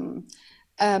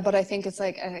 But I think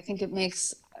it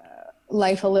makes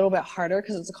life a little bit harder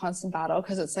because it's a constant battle,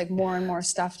 because it's like more and more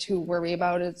stuff to worry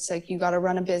about. It's like you got to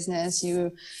run a business,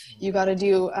 you got to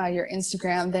do your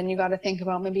Instagram, then you got to think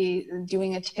about maybe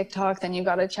doing a TikTok, then you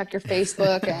got to check your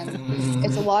Facebook, and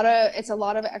it's a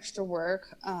lot of extra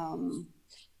work.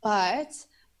 But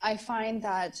I find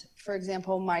that, for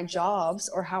example, my jobs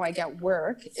or how I get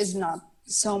work is not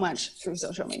so much through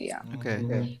social media.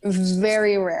 Okay.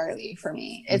 Very rarely for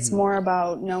me. It's more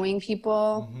about knowing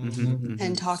people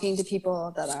and talking to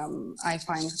people that I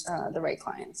find the right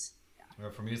clients.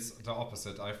 For me, it's the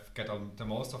opposite. I get the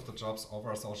most of the jobs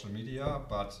over social media,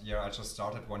 but I just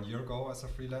started 1 year ago as a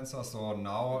freelancer. So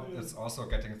now it's also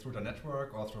getting through the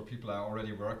network or through people I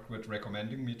already worked with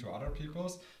recommending me to other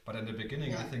people's. But in the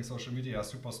beginning, I think social media is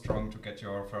super strong to get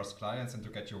your first clients and to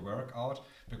get your work out,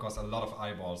 because a lot of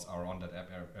eyeballs are on that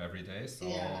app every day. So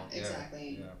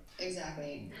Exactly.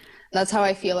 That's how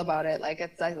I feel about it. Like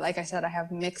I said, I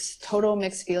have total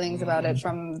mixed feelings about it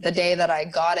from the day that I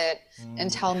got it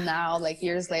until now. Like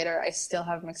years later, I still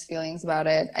have mixed feelings about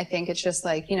it. I think it's just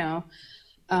like, it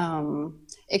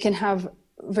can have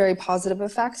very positive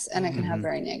effects and it can have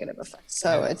very negative effects.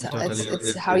 So it's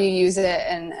how you use it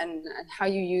and how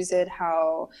you use it,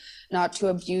 how not to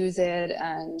abuse it.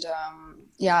 And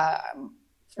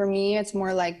for me, it's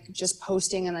more like just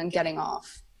posting and then getting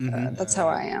off. That's how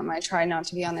I am. I try not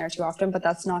to be on there too often, but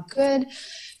that's not good,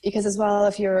 because as well,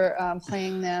 if you're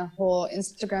playing the whole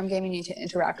Instagram game, you need to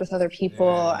interact with other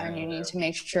people and you need to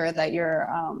make sure that you're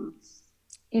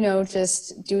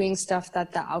just doing stuff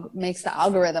that makes the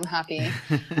algorithm happy.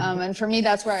 And for me,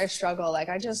 that's where I struggle. Like,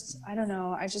 I don't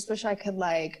know. I just wish I could,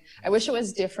 like, I wish it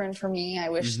was different for me. I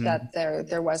wish that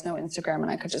there was no Instagram and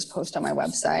I could just post on my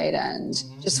website and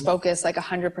just focus like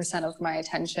 100% of my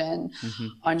attention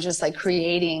on just like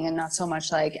creating and not so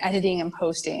much like editing and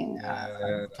posting.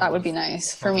 That would be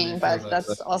nice for me, but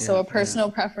that's also a personal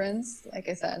preference. Like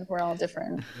I said, we're all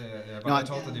different. But no, I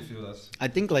totally feel that. I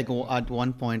think like at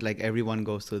one point, like everyone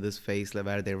goes through this phase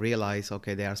where they realize,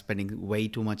 okay, they are spending way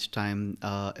too much time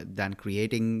than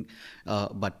creating,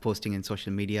 but posting in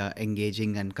social media,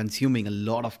 engaging and consuming a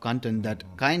lot of content that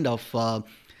kind of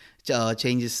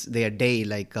changes their day.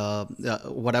 Like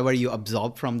whatever you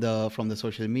absorb from the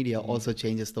social media also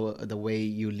changes the way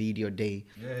you lead your day.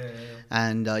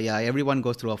 And everyone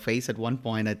goes through a phase at one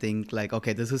point. I think like,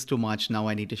 okay, this is too much. Now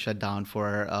I need to shut down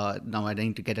now I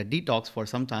need to get a detox for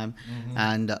some time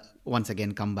and once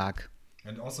again come back.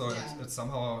 And also, it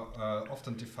somehow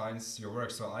often defines your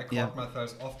work. So I caught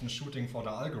myself often shooting for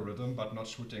the algorithm, but not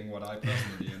shooting what I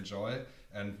personally enjoy.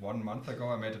 And 1 month ago,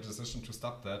 I made a decision to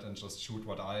stop that and just shoot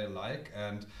what I like.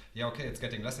 And it's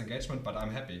getting less engagement, but I'm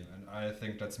happy. And I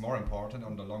think that's more important.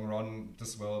 On the long run,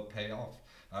 this will pay off.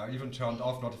 I even turned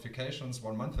off notifications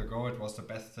 1 month ago. It was the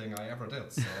best thing I ever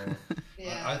did. So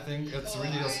I think it's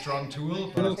really a strong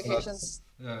tool. But notifications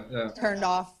turned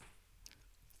off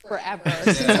forever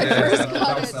since I first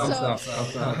got it. So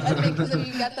I think because if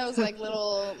you get those like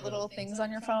little things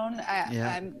on your phone,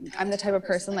 I'm the type of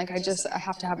person like I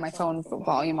have to have my phone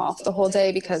volume off the whole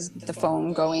day because the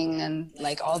phone going and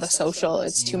like all the social,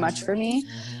 it's too much for me.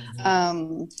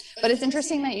 But it's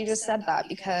interesting that you just said that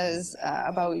because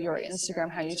about your Instagram,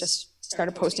 how you just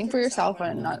started posting for yourself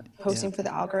and not posting for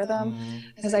the algorithm,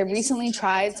 because I recently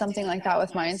tried something like that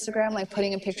with my Instagram, like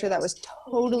putting a picture that was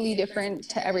totally different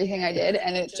to everything I did,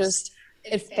 and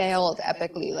it failed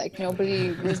epically. Like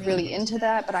nobody was really into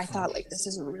that, but I thought like this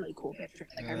is a really cool picture,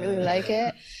 like I really like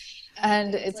it.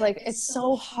 And it's like it's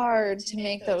so hard to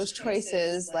make those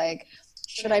choices, like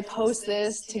should I post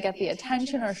this to get the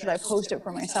attention or should I post it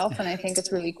for myself? And I think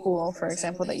it's really cool, for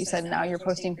example, that you said now you're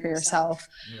posting for yourself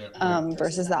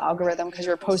versus the algorithm, because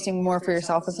you're posting more for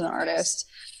yourself as an artist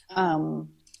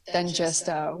than just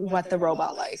what the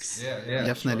robot likes. Yeah,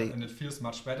 definitely. Sure. And it feels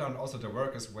much better, and also the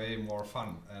work is way more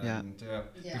fun. And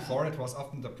before it was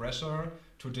often the pressure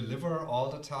to deliver all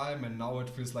the time, and now it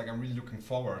feels like I'm really looking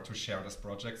forward to share these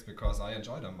projects because I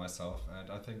enjoy them myself, and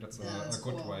I think that's a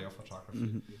good way of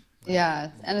photography. Yeah,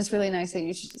 and it's really nice that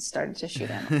you started to shoot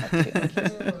animals.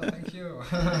 Thank you.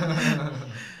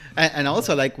 And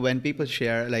also, like when people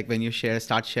share, like when you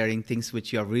start sharing things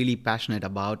which you're really passionate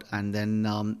about, and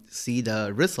then see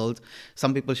the result,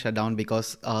 some people shut down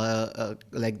because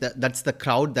that's the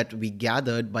crowd that we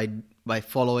gathered by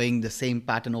following the same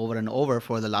pattern over and over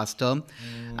for the last term.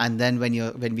 And then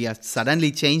when we are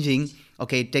suddenly changing,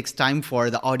 okay, it takes time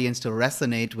for the audience to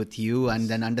resonate with you and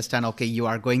then understand, okay, you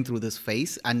are going through this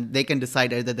phase, and they can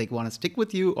decide either they want to stick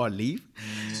with you or leave.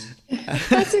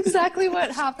 That's exactly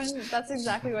what happened. That's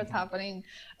exactly what's happening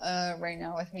right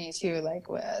now with me too. Like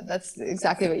that's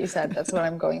exactly what you said. That's what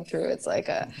I'm going through. It's like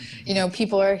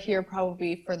people are here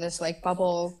probably for this like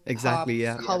bubble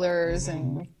colors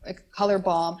and like color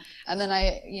bomb, and then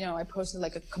I posted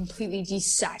like a completely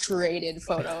desaturated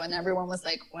photo, and everyone was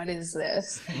like, "What is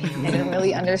this?" I didn't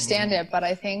really understand it, but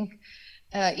I think.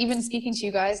 Even speaking to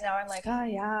you guys now, I'm like, oh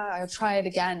yeah, I'll try it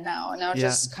again now. Now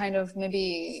just kind of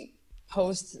maybe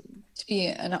post to be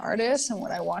an artist and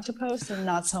what I want to post, and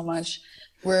not so much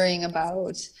worrying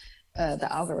about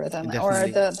the algorithm or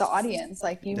the audience.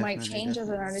 Like you might change as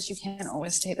an artist, you can't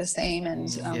always stay the same, and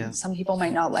some people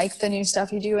might not like the new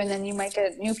stuff you do, and then you might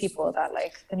get new people that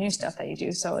like the new stuff that you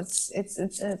do. So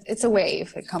it's a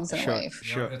wave. It comes in a wave.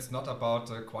 Sure. It's not about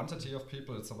the quantity of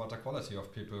people, it's about the quality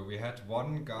of people. We had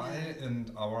one guy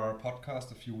in our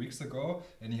podcast a few weeks ago,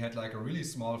 and he had like a really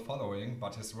small following,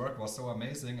 but his work was so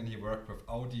amazing, and he worked with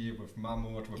Audi, with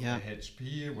Mammut, with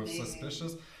AHP, with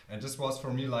Suspicious. And this was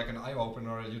for me like an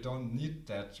eye-opener. You don't need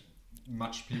that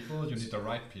much people, you need the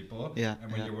right people.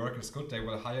 And when your work is good, they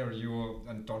will hire you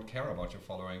and don't care about your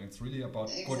following. It's really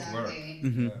about good work.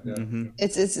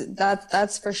 It's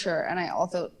that's for sure. And I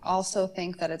also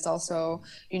think that it's also,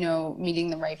 meeting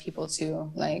the right people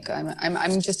too. Like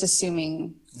I'm just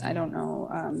assuming, I don't know,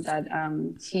 that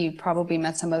he probably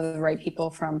met some of the right people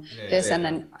from this,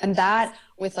 and that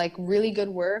with like really good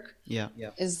work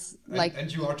is like.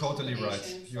 And you are totally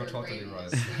right. You are totally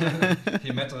right.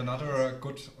 He met another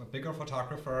bigger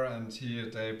photographer, and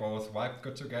they both vibed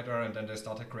good together, and then they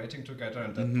started creating together,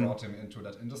 and that brought him into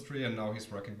that industry, and now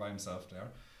he's working by himself there.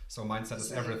 So mindset is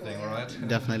That's really everything, cool, yeah. right?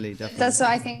 Definitely, definitely. That's what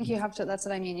I think you have to, that's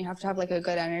what I mean. You have to have like a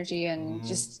good energy and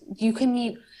just, you can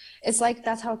meet, it's like,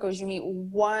 that's how it goes. You meet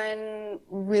one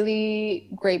really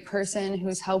great person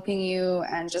who's helping you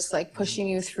and just like pushing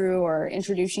you through or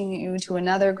introducing you to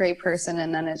another great person.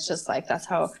 And then it's just like, that's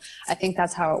how, I think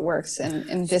that's how it works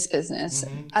in this business,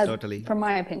 Totally. from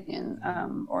my opinion,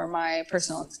 or my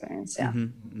personal experience. Yeah.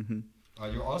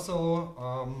 You also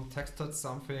texted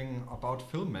something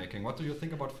about filmmaking. What do you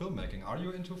think about filmmaking? Are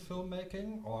you into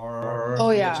filmmaking or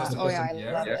Oh you're yeah. just a Oh yeah. person-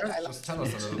 I love it. I love Just tell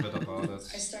us a little bit about it.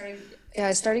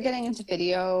 I started getting into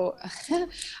video.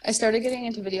 I started getting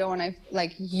into video when I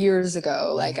like years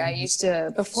ago. Like I used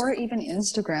to, before even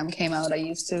Instagram came out, I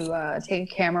used to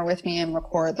take a camera with me and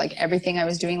record like everything I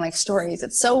was doing, like stories.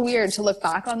 It's so weird to look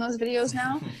back on those videos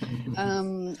now.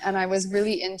 And I was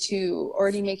really into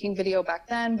already making video back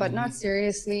then, but not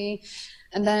seriously.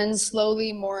 And then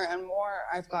slowly, more and more,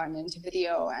 I've gotten into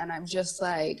video, and I'm just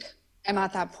like, I'm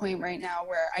at that point right now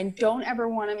where I don't ever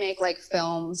want to make like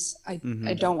films. I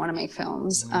don't want to make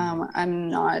films. I'm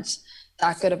not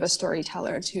that good of a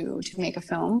storyteller to make a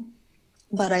film,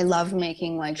 but I love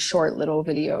making like short little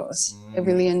videos. I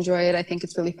really enjoy it. I think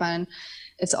it's really fun.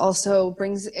 It's also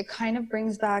it kind of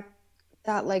brings back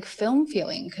that like film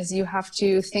feeling, because you have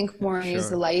to think more and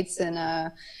use the lights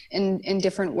in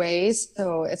different ways.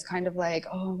 So it's kind of like,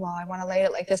 oh well, I want to lay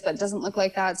it like this, but it doesn't look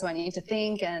like that, so I need to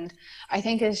think. And I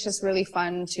think it's just really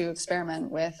fun to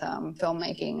experiment with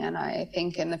filmmaking, and I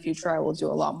think in the future I will do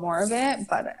a lot more of it.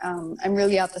 But I'm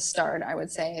really at the start. I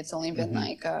would say it's only been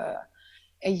like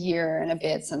a year and a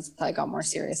bit since I got more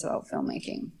serious about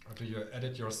filmmaking. Do you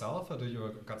edit yourself, or do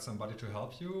you got somebody to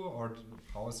help you, or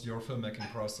how is your filmmaking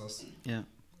process?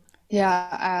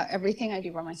 Yeah, everything I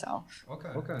do by myself.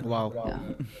 Okay. Wow. Yeah.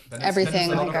 Then Everything,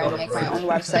 it's a lot like of I work, make right? my own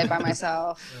website by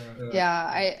myself.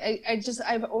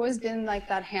 I've always been like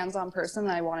that hands-on person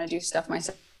that I want to do stuff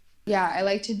myself. Yeah, I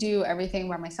like to do everything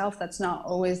by myself. That's not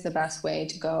always the best way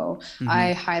to go.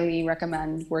 I highly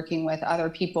recommend working with other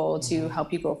people to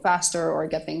help you go faster or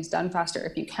get things done faster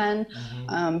if you can.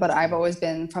 But I've always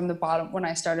been from the bottom. When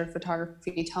I started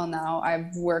photography till now,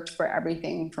 I've worked for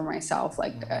everything for myself.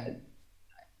 Like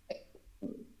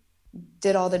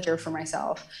did all the dirt for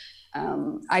myself.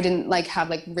 I didn't like have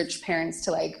like rich parents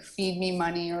to like feed me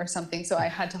money or something, so I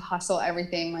had to hustle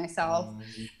everything myself.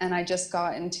 And I just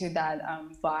got into that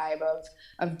vibe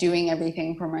of doing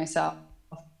everything for myself,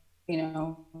 you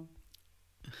know.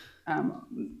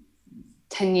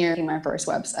 10 years in my first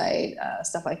website,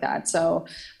 stuff like that. So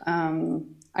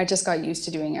I just got used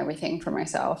to doing everything for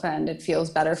myself, and it feels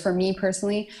better for me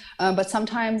personally. But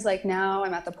sometimes, like now,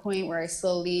 I'm at the point where I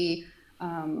slowly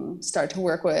start to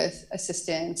work with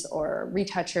assistants or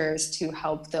retouchers to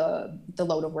help the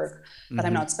load of work, but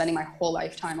I'm not spending my whole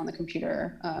lifetime on the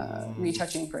computer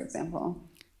retouching, for example.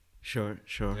 Sure.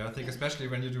 Yeah, I think especially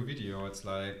when you do video, it's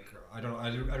like, I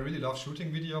really love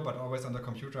shooting video, but always on the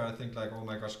computer I think like, oh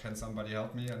my gosh, can somebody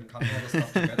help me and cut all the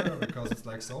stuff together, because it's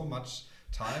like so much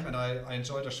time, and I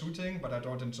enjoy the shooting, but I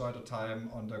don't enjoy the time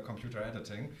on the computer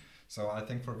editing. So I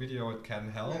think for video it can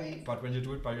help, but when you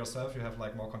do it by yourself, you have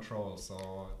like more control.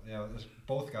 So yeah,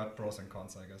 both got pros and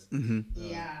cons, I guess.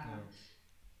 Yeah.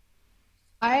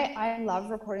 I love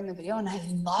recording the video, and I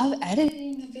love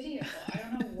editing the video. I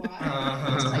don't know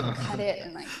why. To like cut it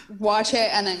and like watch it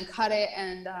and then cut it,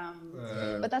 and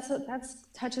but that's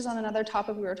touches on another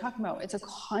topic we were talking about. It's a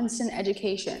constant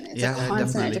education. It's a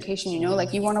constant education. You know,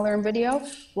 like you want to learn video,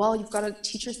 well, you've got to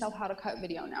teach yourself how to cut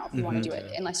video now if you want to do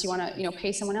it. Unless you want to,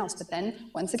 pay someone else. But then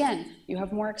once again, you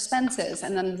have more expenses,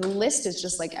 and then the list is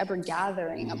just like ever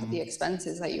gathering of the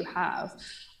expenses that you have.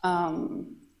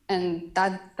 And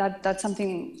that's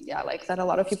something, like that a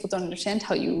lot of people don't understand,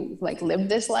 how you like live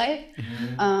this life.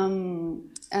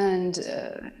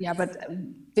 But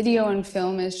video and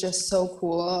film is just so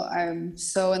cool. I'm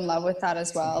so in love with that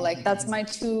as well. Like that's my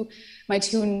two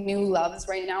new loves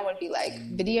right now would be like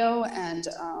video and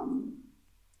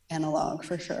analog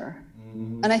for sure.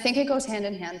 And I think it goes hand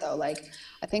in hand though. Like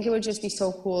I think it would just be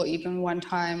so cool even one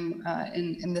time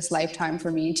in this lifetime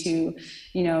for me to,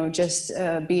 just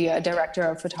be a director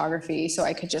of photography. So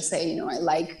I could just say, I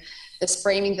like this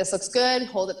framing, this looks good,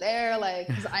 hold it there. Like,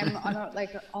 cause I'm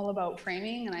all about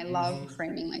framing, and I love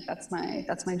framing. Like that's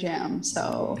my jam.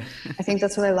 So I think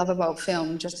that's what I love about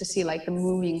film, just to see like the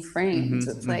moving frames.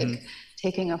 It's like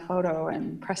taking a photo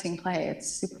and pressing play. It's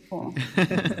super cool.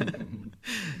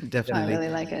 Definitely. I really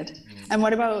like it. And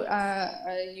what about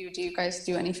you? Do you guys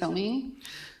do any filming?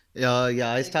 Yeah,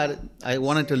 I Like started, a I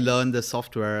wanted to series? learn the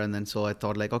software, and then so I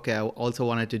thought like, okay, I also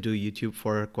wanted to do YouTube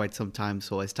for quite some time.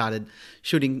 So I started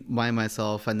shooting by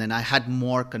myself, and then I had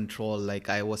more control. Like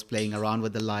I was playing around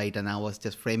with the light, and I was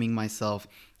just framing myself,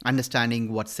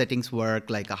 understanding what settings work,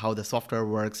 like how the software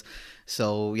works.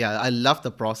 So yeah, I love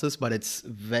the process, but it's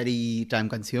very time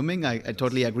consuming. I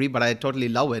totally agree, but I totally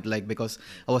love it, like because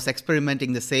I was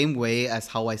experimenting the same way as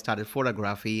how I started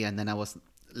photography, and then I was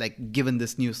like given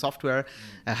this new software.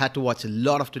 I had to watch a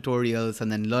lot of tutorials and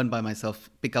then learn by myself,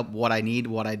 pick up what I need,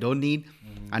 what I don't need,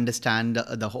 understand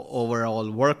the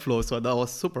overall workflow. So that was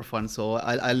super fun. So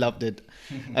I loved it.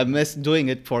 I missed doing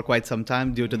it for quite some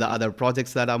time due to the other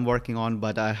projects that I'm working on,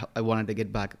 but I wanted to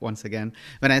get back once again.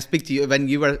 When I speak to you, when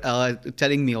you were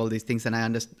telling me all these things, and I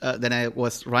then I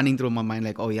was running through my mind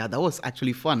like, oh yeah, that was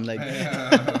actually fun. Like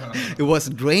it was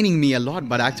draining me a lot,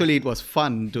 but actually it was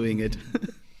fun doing it.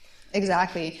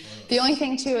 Exactly. The only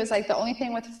thing too is like the only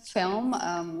thing with film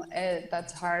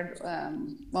that's hard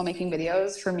while making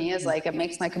videos for me is like it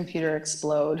makes my computer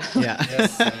explode. Yeah.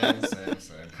 Yes, same.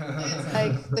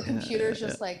 Like the computer's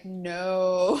just like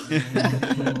no.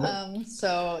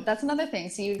 So that's another thing.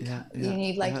 So you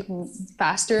need like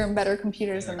faster and better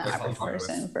computers than the because average I'm fine with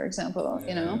person, for example.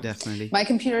 You know, Definitely. my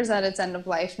computer's at its end of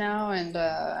life now, and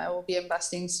I will be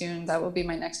investing soon. That will be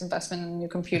my next investment in a new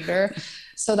computer,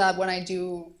 so that when I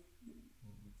do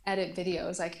edit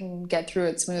videos, I can get through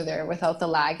it smoother without the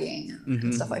lagging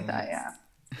and stuff like that. Yeah.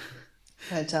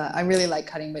 But I really like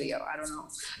cutting video. I don't know.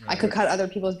 I could cut other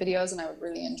people's videos and I would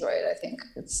really enjoy it. I think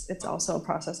it's also a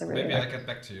process I really Maybe like. I get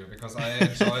back to you because I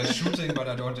enjoy shooting, but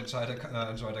I don't enjoy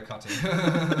the cutting.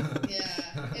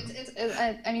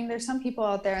 Yeah. I mean, there's some people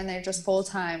out there and they're just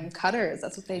full-time cutters.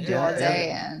 That's what they do Yeah, all day,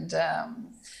 yeah.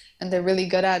 and they're really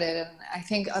good at it. And I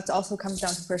think it also comes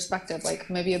down to perspective. Like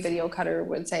maybe a video cutter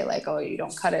would say like, oh, you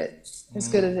don't cut it as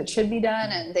good as it should be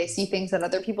done, and they see things that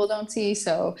other people don't see.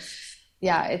 So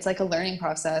yeah, it's like a learning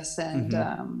process, and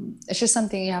it's just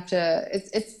something you have to.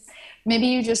 It's maybe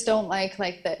you just don't like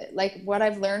what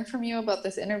I've learned from you about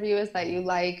this interview is that you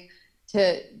like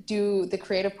to do the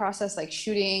creative process like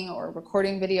shooting or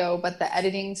recording video, but the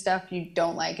editing stuff you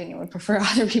don't like and you would prefer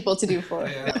other people to do for.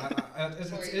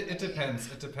 It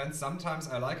depends. It depends. Sometimes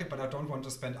I like it, but I don't want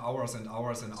to spend hours and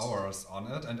hours and hours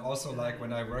on it. And also, like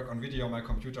when I work on video, my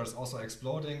computer is also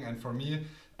exploding. And for me,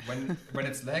 when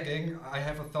it's lagging, I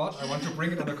have a thought. I want to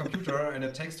bring it on the computer, and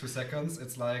it takes 2 seconds.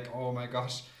 It's like, oh my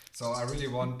gosh. So I really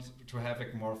want to have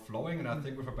it more flowing, and I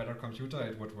think with a better computer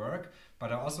it would work.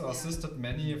 But I also assisted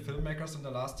many filmmakers in the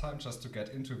last time just to get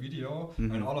into video,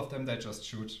 and all of them they just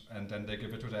shoot and then they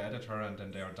give it to the editor and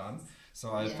then they are done.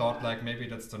 So I thought like maybe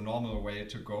that's the normal way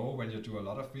to go when you do a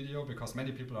lot of video, because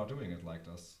many people are doing it like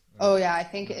this. Oh yeah, I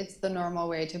think it's the normal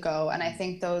way to go, and I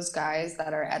think those guys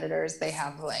that are editors, they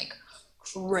have like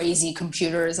crazy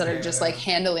computers that are just like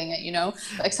handling it, you know.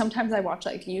 Like sometimes I watch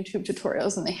like YouTube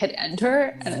tutorials and they hit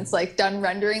enter and it's like done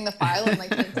rendering the file in like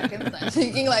 10 seconds. I'm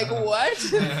thinking like, what?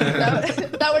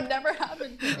 that would never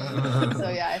happen to me. So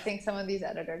yeah, I think some of these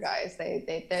editor guys,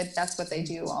 they that's what they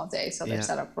do all day, so they're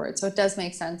set up for it. So it does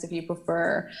make sense if you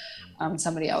prefer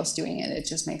somebody else doing it. It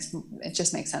just makes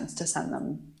sense to send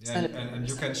them. And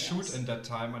you can shoot in that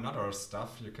time another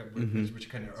stuff you can which you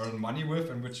can earn money with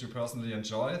and which you personally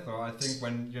enjoy. So I think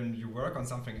when you work on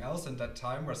something else in that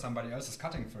time where somebody else is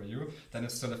cutting for you, then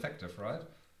it's still effective, right?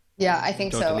 Yeah, I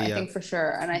think Totally, so. I think for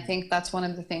sure. And I think that's one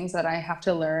of the things that I have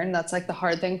to learn. That's like the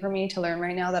hard thing for me to learn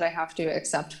right now, that I have to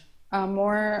accept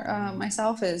more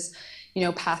myself, is, you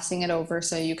know, passing it over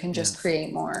so you can just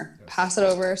create more. Pass it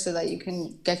over so that you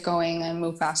can get going and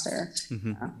move faster.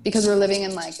 Because we're living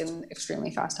in like in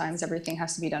extremely fast times. Everything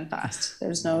has to be done fast.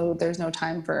 There's no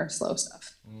time for slow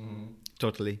stuff.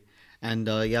 Totally. And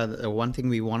the one thing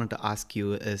we wanted to ask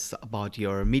you is about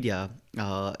your media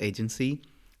agency,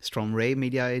 Stormray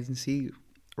Media Agency,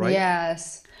 right?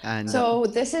 Yes. And so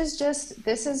this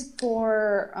is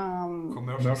for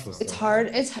Commercial it's stuff. hard.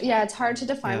 It's hard to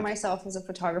define myself as a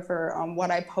photographer on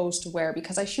what I post where,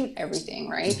 because I shoot everything,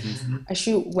 right? I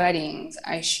shoot weddings,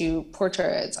 I shoot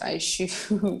portraits, I shoot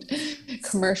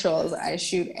commercials, I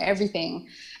shoot everything.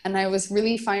 And I was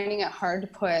really finding it hard to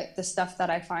put the stuff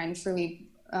that I find really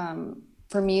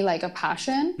for me like a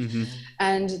passion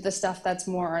and the stuff that's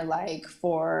more like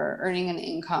for earning an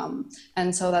income.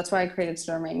 And so that's why I created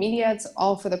Stormray Media. It's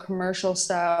all for the commercial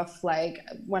stuff. Like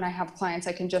when I have clients,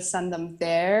 I can just send them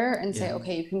there and say,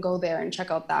 okay, you can go there and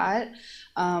check out that.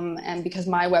 And because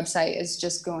my website is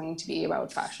just going to be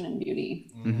about fashion and beauty.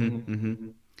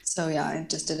 So yeah, I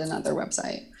just did another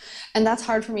website. And that's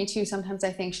hard for me too. Sometimes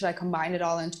I think, should I combine it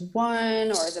all into one,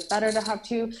 or is it better to have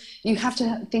two? You have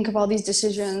to think of all these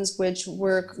decisions which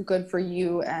work good for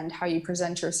you and how you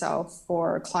present yourself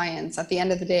for clients. At the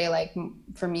end of the day, like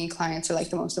for me, clients are like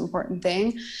the most important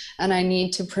thing. And I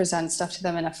need to present stuff to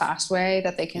them in a fast way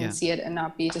that they can see it and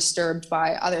not be disturbed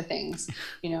by other things,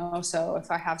 you know? So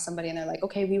if I have somebody and they're like,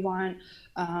 okay, we want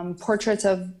portraits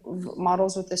of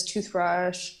models with this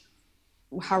toothbrush,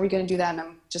 how are we going to do that? And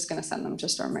I'm just going to send them to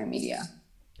Storm My Media.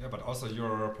 Yeah, but also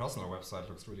your personal website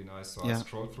looks really nice. So I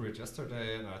scrolled through it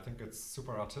yesterday, and I think it's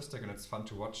super artistic and it's fun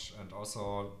to watch. And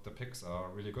also the pics are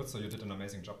really good. So you did an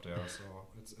amazing job there. So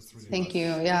it's really Thank nice. you.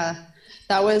 Yeah,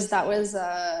 that was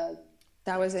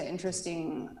an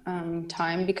interesting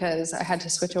time, because I had to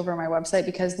switch over my website,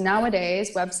 because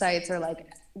nowadays websites are like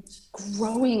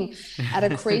growing at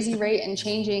a crazy rate and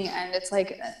changing, and it's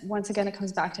like, once again, it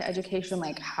comes back to education.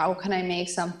 Like, how can I make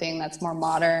something that's more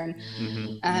modern?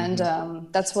 And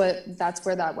that's where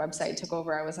that website took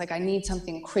over. I was like, I need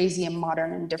something crazy and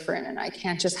modern and different, and I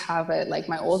can't just have it like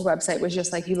my old website was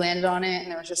just like, you landed on it and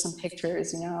there was just some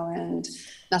pictures, you know, and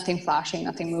nothing flashing,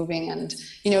 nothing moving. And,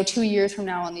 you know, 2 years from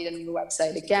now, I'll need a new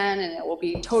website again, and it will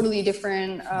be totally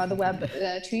different. The web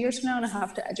 2 years from now, and I'll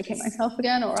have to educate myself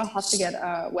again, or I'll have to get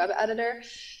a web editor.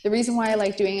 The reason why I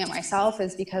like doing it myself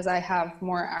is because I have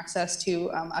more access to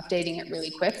updating it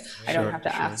really quick. I don't have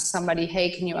to ask somebody,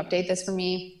 hey, can you update this for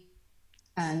me?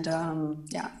 And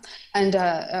and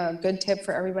a good tip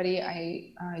for everybody,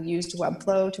 I used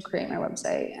Webflow to create my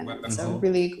website, and it's a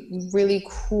really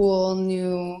cool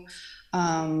new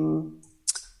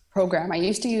program. I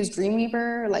used to use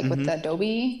Dreamweaver, like with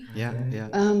Adobe.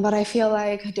 But I feel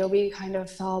like Adobe kind of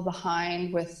fell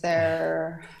behind with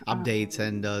their updates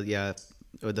and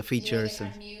with the features. They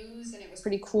had Muse, and it was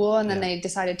pretty cool. And then they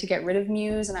decided to get rid of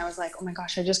Muse, and I was like, oh my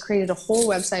gosh, I just created a whole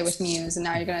website with Muse, and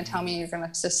now you're going to tell me you're going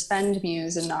to suspend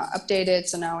Muse and not update it.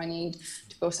 So now I need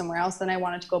to go somewhere else. Then I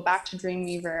wanted to go back to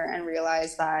Dreamweaver and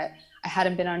realize that I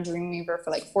hadn't been on Dreamweaver for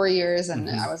like 4 years, and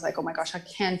I was like, oh my gosh, I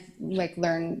can't like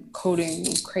learn coding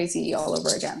crazy all over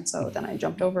again. So then I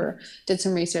jumped over, did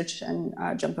some research, and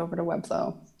jumped over to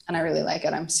Webflow, and I really like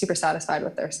it. I'm super satisfied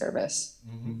with their service.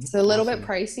 It's a little bit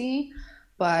pricey,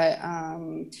 but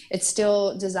it's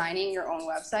still designing your own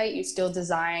website. You still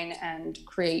design and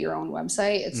create your own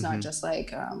website. It's not just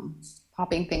like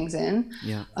popping things in,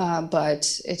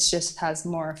 but it just has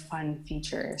more fun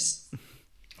features.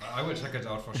 I will check it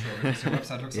out for sure, because your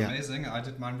website looks amazing. I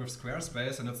did mine with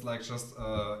Squarespace, and it's like just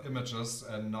images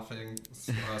and nothing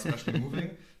especially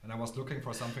moving. And I was looking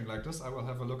for something like this. I will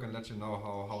have a look and let you know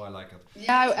how I like it.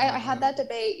 Yeah, I had that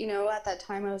debate, you know, at that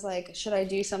time. I was like, should I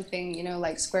do something, you know,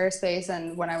 like Squarespace?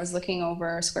 And when I was looking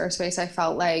over Squarespace, I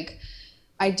felt like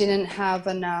I didn't have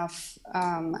enough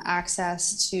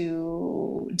access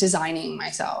to designing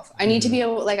myself. I need to be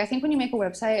able, like, I think when you make a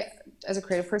website as a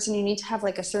creative person, you need to have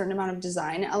like a certain amount of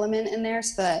design element in there,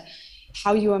 so that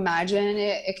how you imagine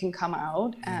it can come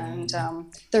out. And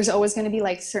there's always going to be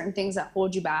like certain things that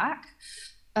hold you back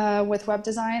with web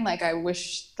design. Like, I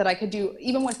wish that I could do,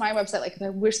 even with my website, like I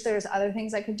wish there's other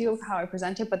things I could do with how I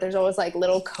present it, but there's always like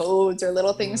little codes or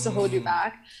little things to hold you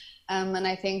back. And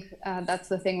I think that's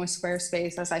the thing with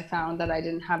Squarespace, as I found that I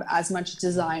didn't have as much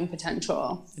design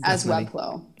potential as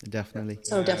Webflow. Definitely.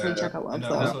 So definitely check out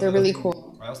Webflow. They're really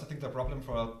cool. I also think the problem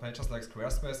for pages like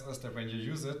Squarespace is that when you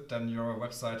use it, then your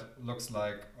website looks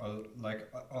like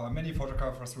many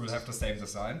photographers will have the same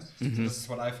design. So this is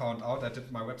what I found out. I did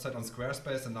my website on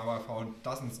Squarespace, and now I found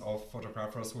dozens of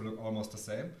photographers who look almost the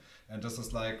same. And this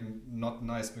is like not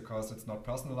nice, because it's not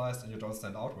personalized and you don't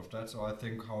stand out with that. So I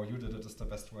think how you did it is the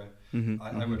best way.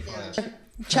 I will try it.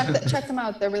 Check them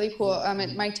out. They're really cool.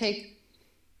 It might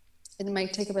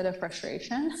take a bit of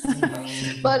frustration,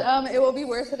 but it will be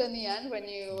worth it in the end when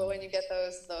you get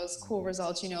those cool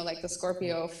results. You know, like the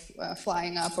Scorpio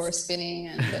flying up or spinning,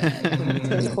 and it's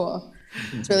really cool.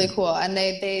 It's really cool. And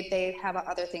they have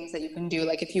other things that you can do,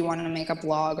 like if you want to make a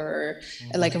blog, or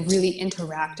like a really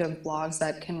interactive blogs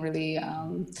that can really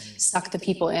suck the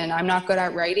people in. I'm not good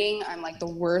at writing. I'm like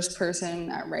the worst person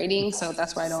at writing, so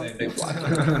that's why I don't do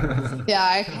blogging.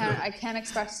 I can't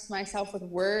express myself with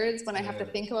words when I have to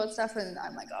think about stuff, and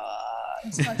I'm like,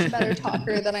 I'm such a better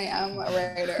talker than I am a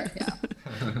writer.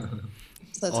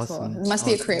 So that's cool. It must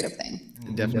be a creative thing.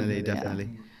 Definitely.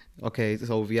 Okay,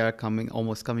 so we are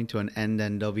almost coming to an end,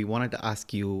 and we wanted to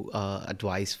ask you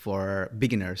advice for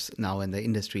beginners now in the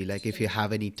industry, like if you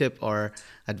have any tip or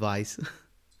advice.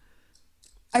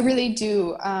 I really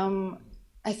do.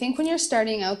 I think when you're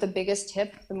starting out, the biggest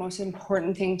tip, the most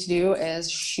important thing to do is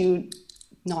shoot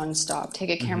nonstop. Take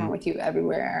a camera with you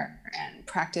everywhere. and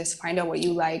practice, find out what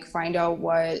you like, find out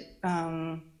what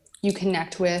you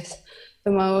connect with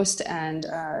the most, and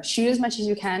shoot as much as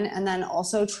you can. And then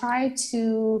also try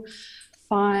to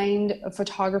find a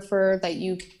photographer that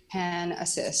you can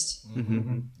assist.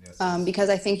 Yes. Because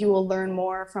I think you will learn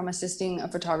more from assisting a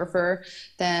photographer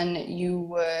than you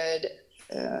would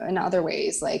in other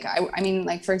ways. Like, I mean,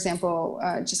 like, for example,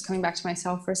 just coming back to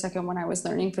myself for a second, when I was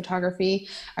learning photography,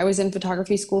 I was in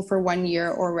photography school for 1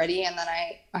 year already. And then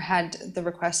I had the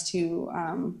request to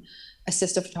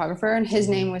assist a photographer, and his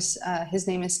name is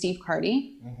Steve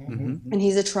Carty, and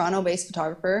he's a Toronto-based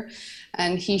photographer,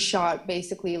 and he shot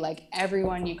basically like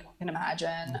everyone you can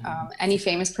imagine, any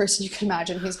famous person you can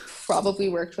imagine. He's probably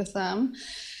worked with them,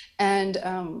 and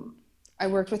I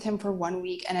worked with him for 1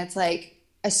 week, and it's like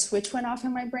a switch went off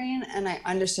in my brain, and I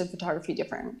understood photography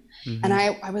different. And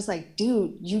I was like,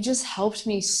 dude, you just helped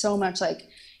me so much. Like,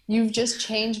 you've just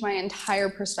changed my entire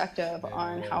perspective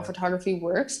on how photography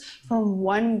works from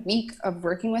 1 week of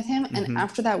working with him. And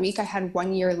after that week, I had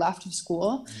 1 year left of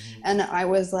school. And I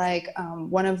was like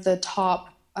one of the top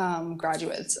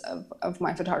graduates of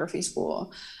my photography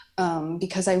school.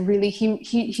 Because I really,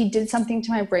 he did something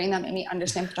to my brain that made me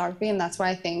understand photography. And that's why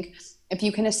I think if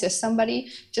you can assist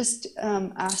somebody, just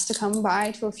ask to come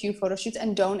by to a few photo shoots,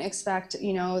 and don't expect,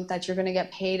 you know, that you're going to get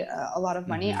paid a lot of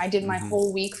money. I did my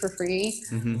whole week for free,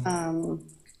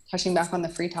 touching back on the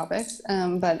free topics,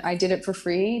 but I did it for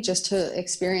free just to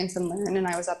experience and learn. And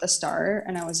I was at the start,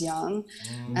 and I was young.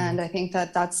 And I think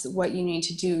that that's what you need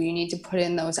to do. You need to put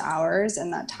in those hours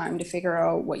and that time to figure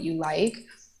out what you like.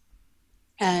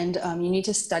 And you need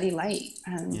to study light.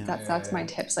 And that's my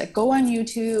tips. Like, go on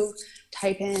YouTube,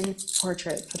 type in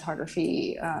portrait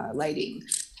photography, lighting,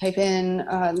 type in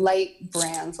light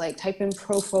brands, like type in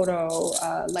Profoto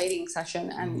lighting session,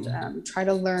 and try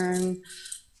to learn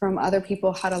from other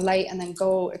people how to light, and then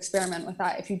go experiment with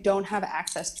that. If you don't have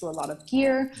access to a lot of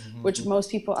gear, which most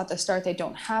people at the start, they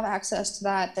don't have access to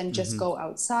that, then just go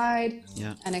outside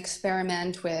and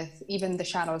experiment with even the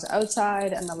shadows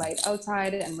outside and the light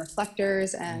outside and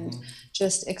reflectors, and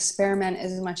just experiment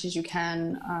as much as you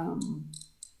can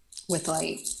with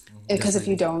light. Because if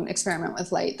you don't experiment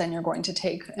with light, then you're going to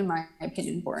take, in my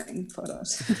opinion, boring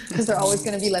photos, because they're always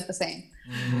going to be lit the same.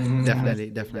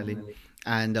 Definitely.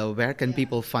 And where can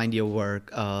people find your work?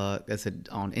 Is it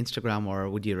on Instagram, or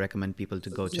would you recommend people to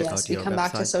go check out your website? Yes, we come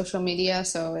back to social media.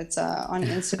 So it's on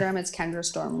Instagram, it's Kendra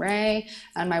Storm Ray,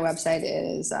 and my website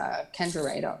is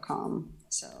kendraray.com.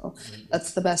 So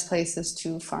that's the best places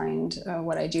to find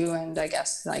what I do. And I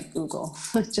guess like Google,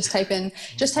 just type in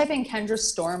Kendra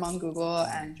Storm on Google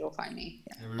and you'll find me.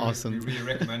 Yeah. Awesome. We really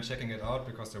recommend checking it out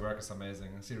because the work is amazing.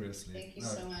 Seriously. Thank you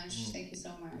so much. Thank you so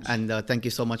much. And thank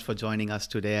you so much for joining us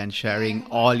today and sharing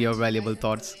all your valuable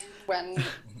thoughts. When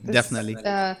Definitely.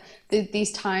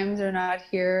 These times are not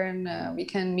here, and we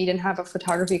can meet and have a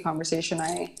photography conversation.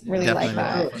 I really like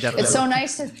that. Definitely. It's so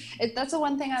nice that's the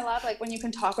one thing I love. Like, when you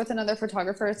can talk with another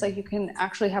photographer, it's like you can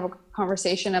actually have a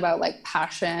conversation about like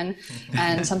passion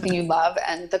and something you love,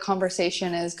 and the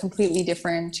conversation is completely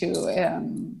different to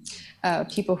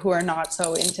people who are not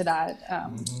so into that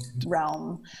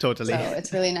realm. Totally. So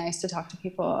it's really nice to talk to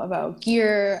people about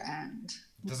gear, and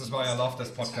this is why I love this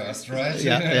podcast, right?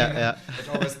 Yeah.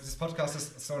 This podcast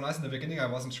is so nice. In the beginning, I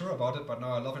wasn't sure about it, but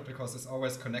now I love it because it's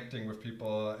always connecting with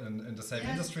people in the same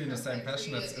industry, in the same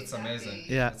passion. It's amazing.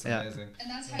 It's amazing.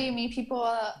 And that's how you meet people,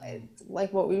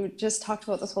 like what we just talked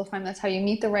about this whole time. That's how you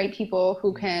meet the right people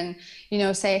who can, you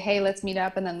know, say, hey, let's meet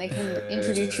up, and then they can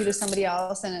introduce you to somebody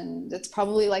else, and it's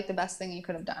probably like the best thing you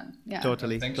could have done. Yeah.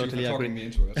 Totally. Thank you Totally for agree. talking me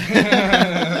into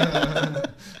it.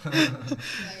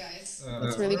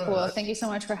 It's really cool. Thank you so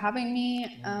much for having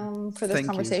me for this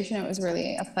conversation. It was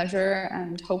really a pleasure,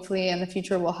 and hopefully in the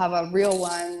future we'll have a real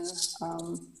one.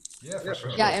 For sure.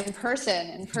 Yeah, in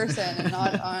person, and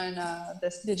not on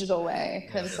this digital way,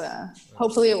 because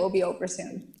hopefully it will be over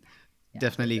soon.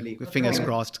 Definitely. Fingers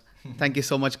crossed. Thank you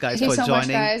so much, guys, for joining. Thank you so much,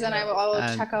 guys, and I will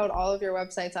check out all of your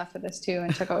websites after this too,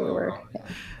 and check out your work. Yeah.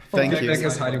 Thank you. Feedback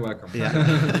is highly welcome.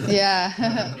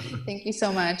 Yeah. Thank you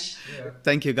so much.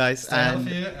 Thank you, guys. Stay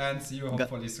healthy and see you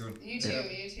hopefully soon. You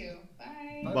too.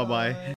 Bye. Bye-bye.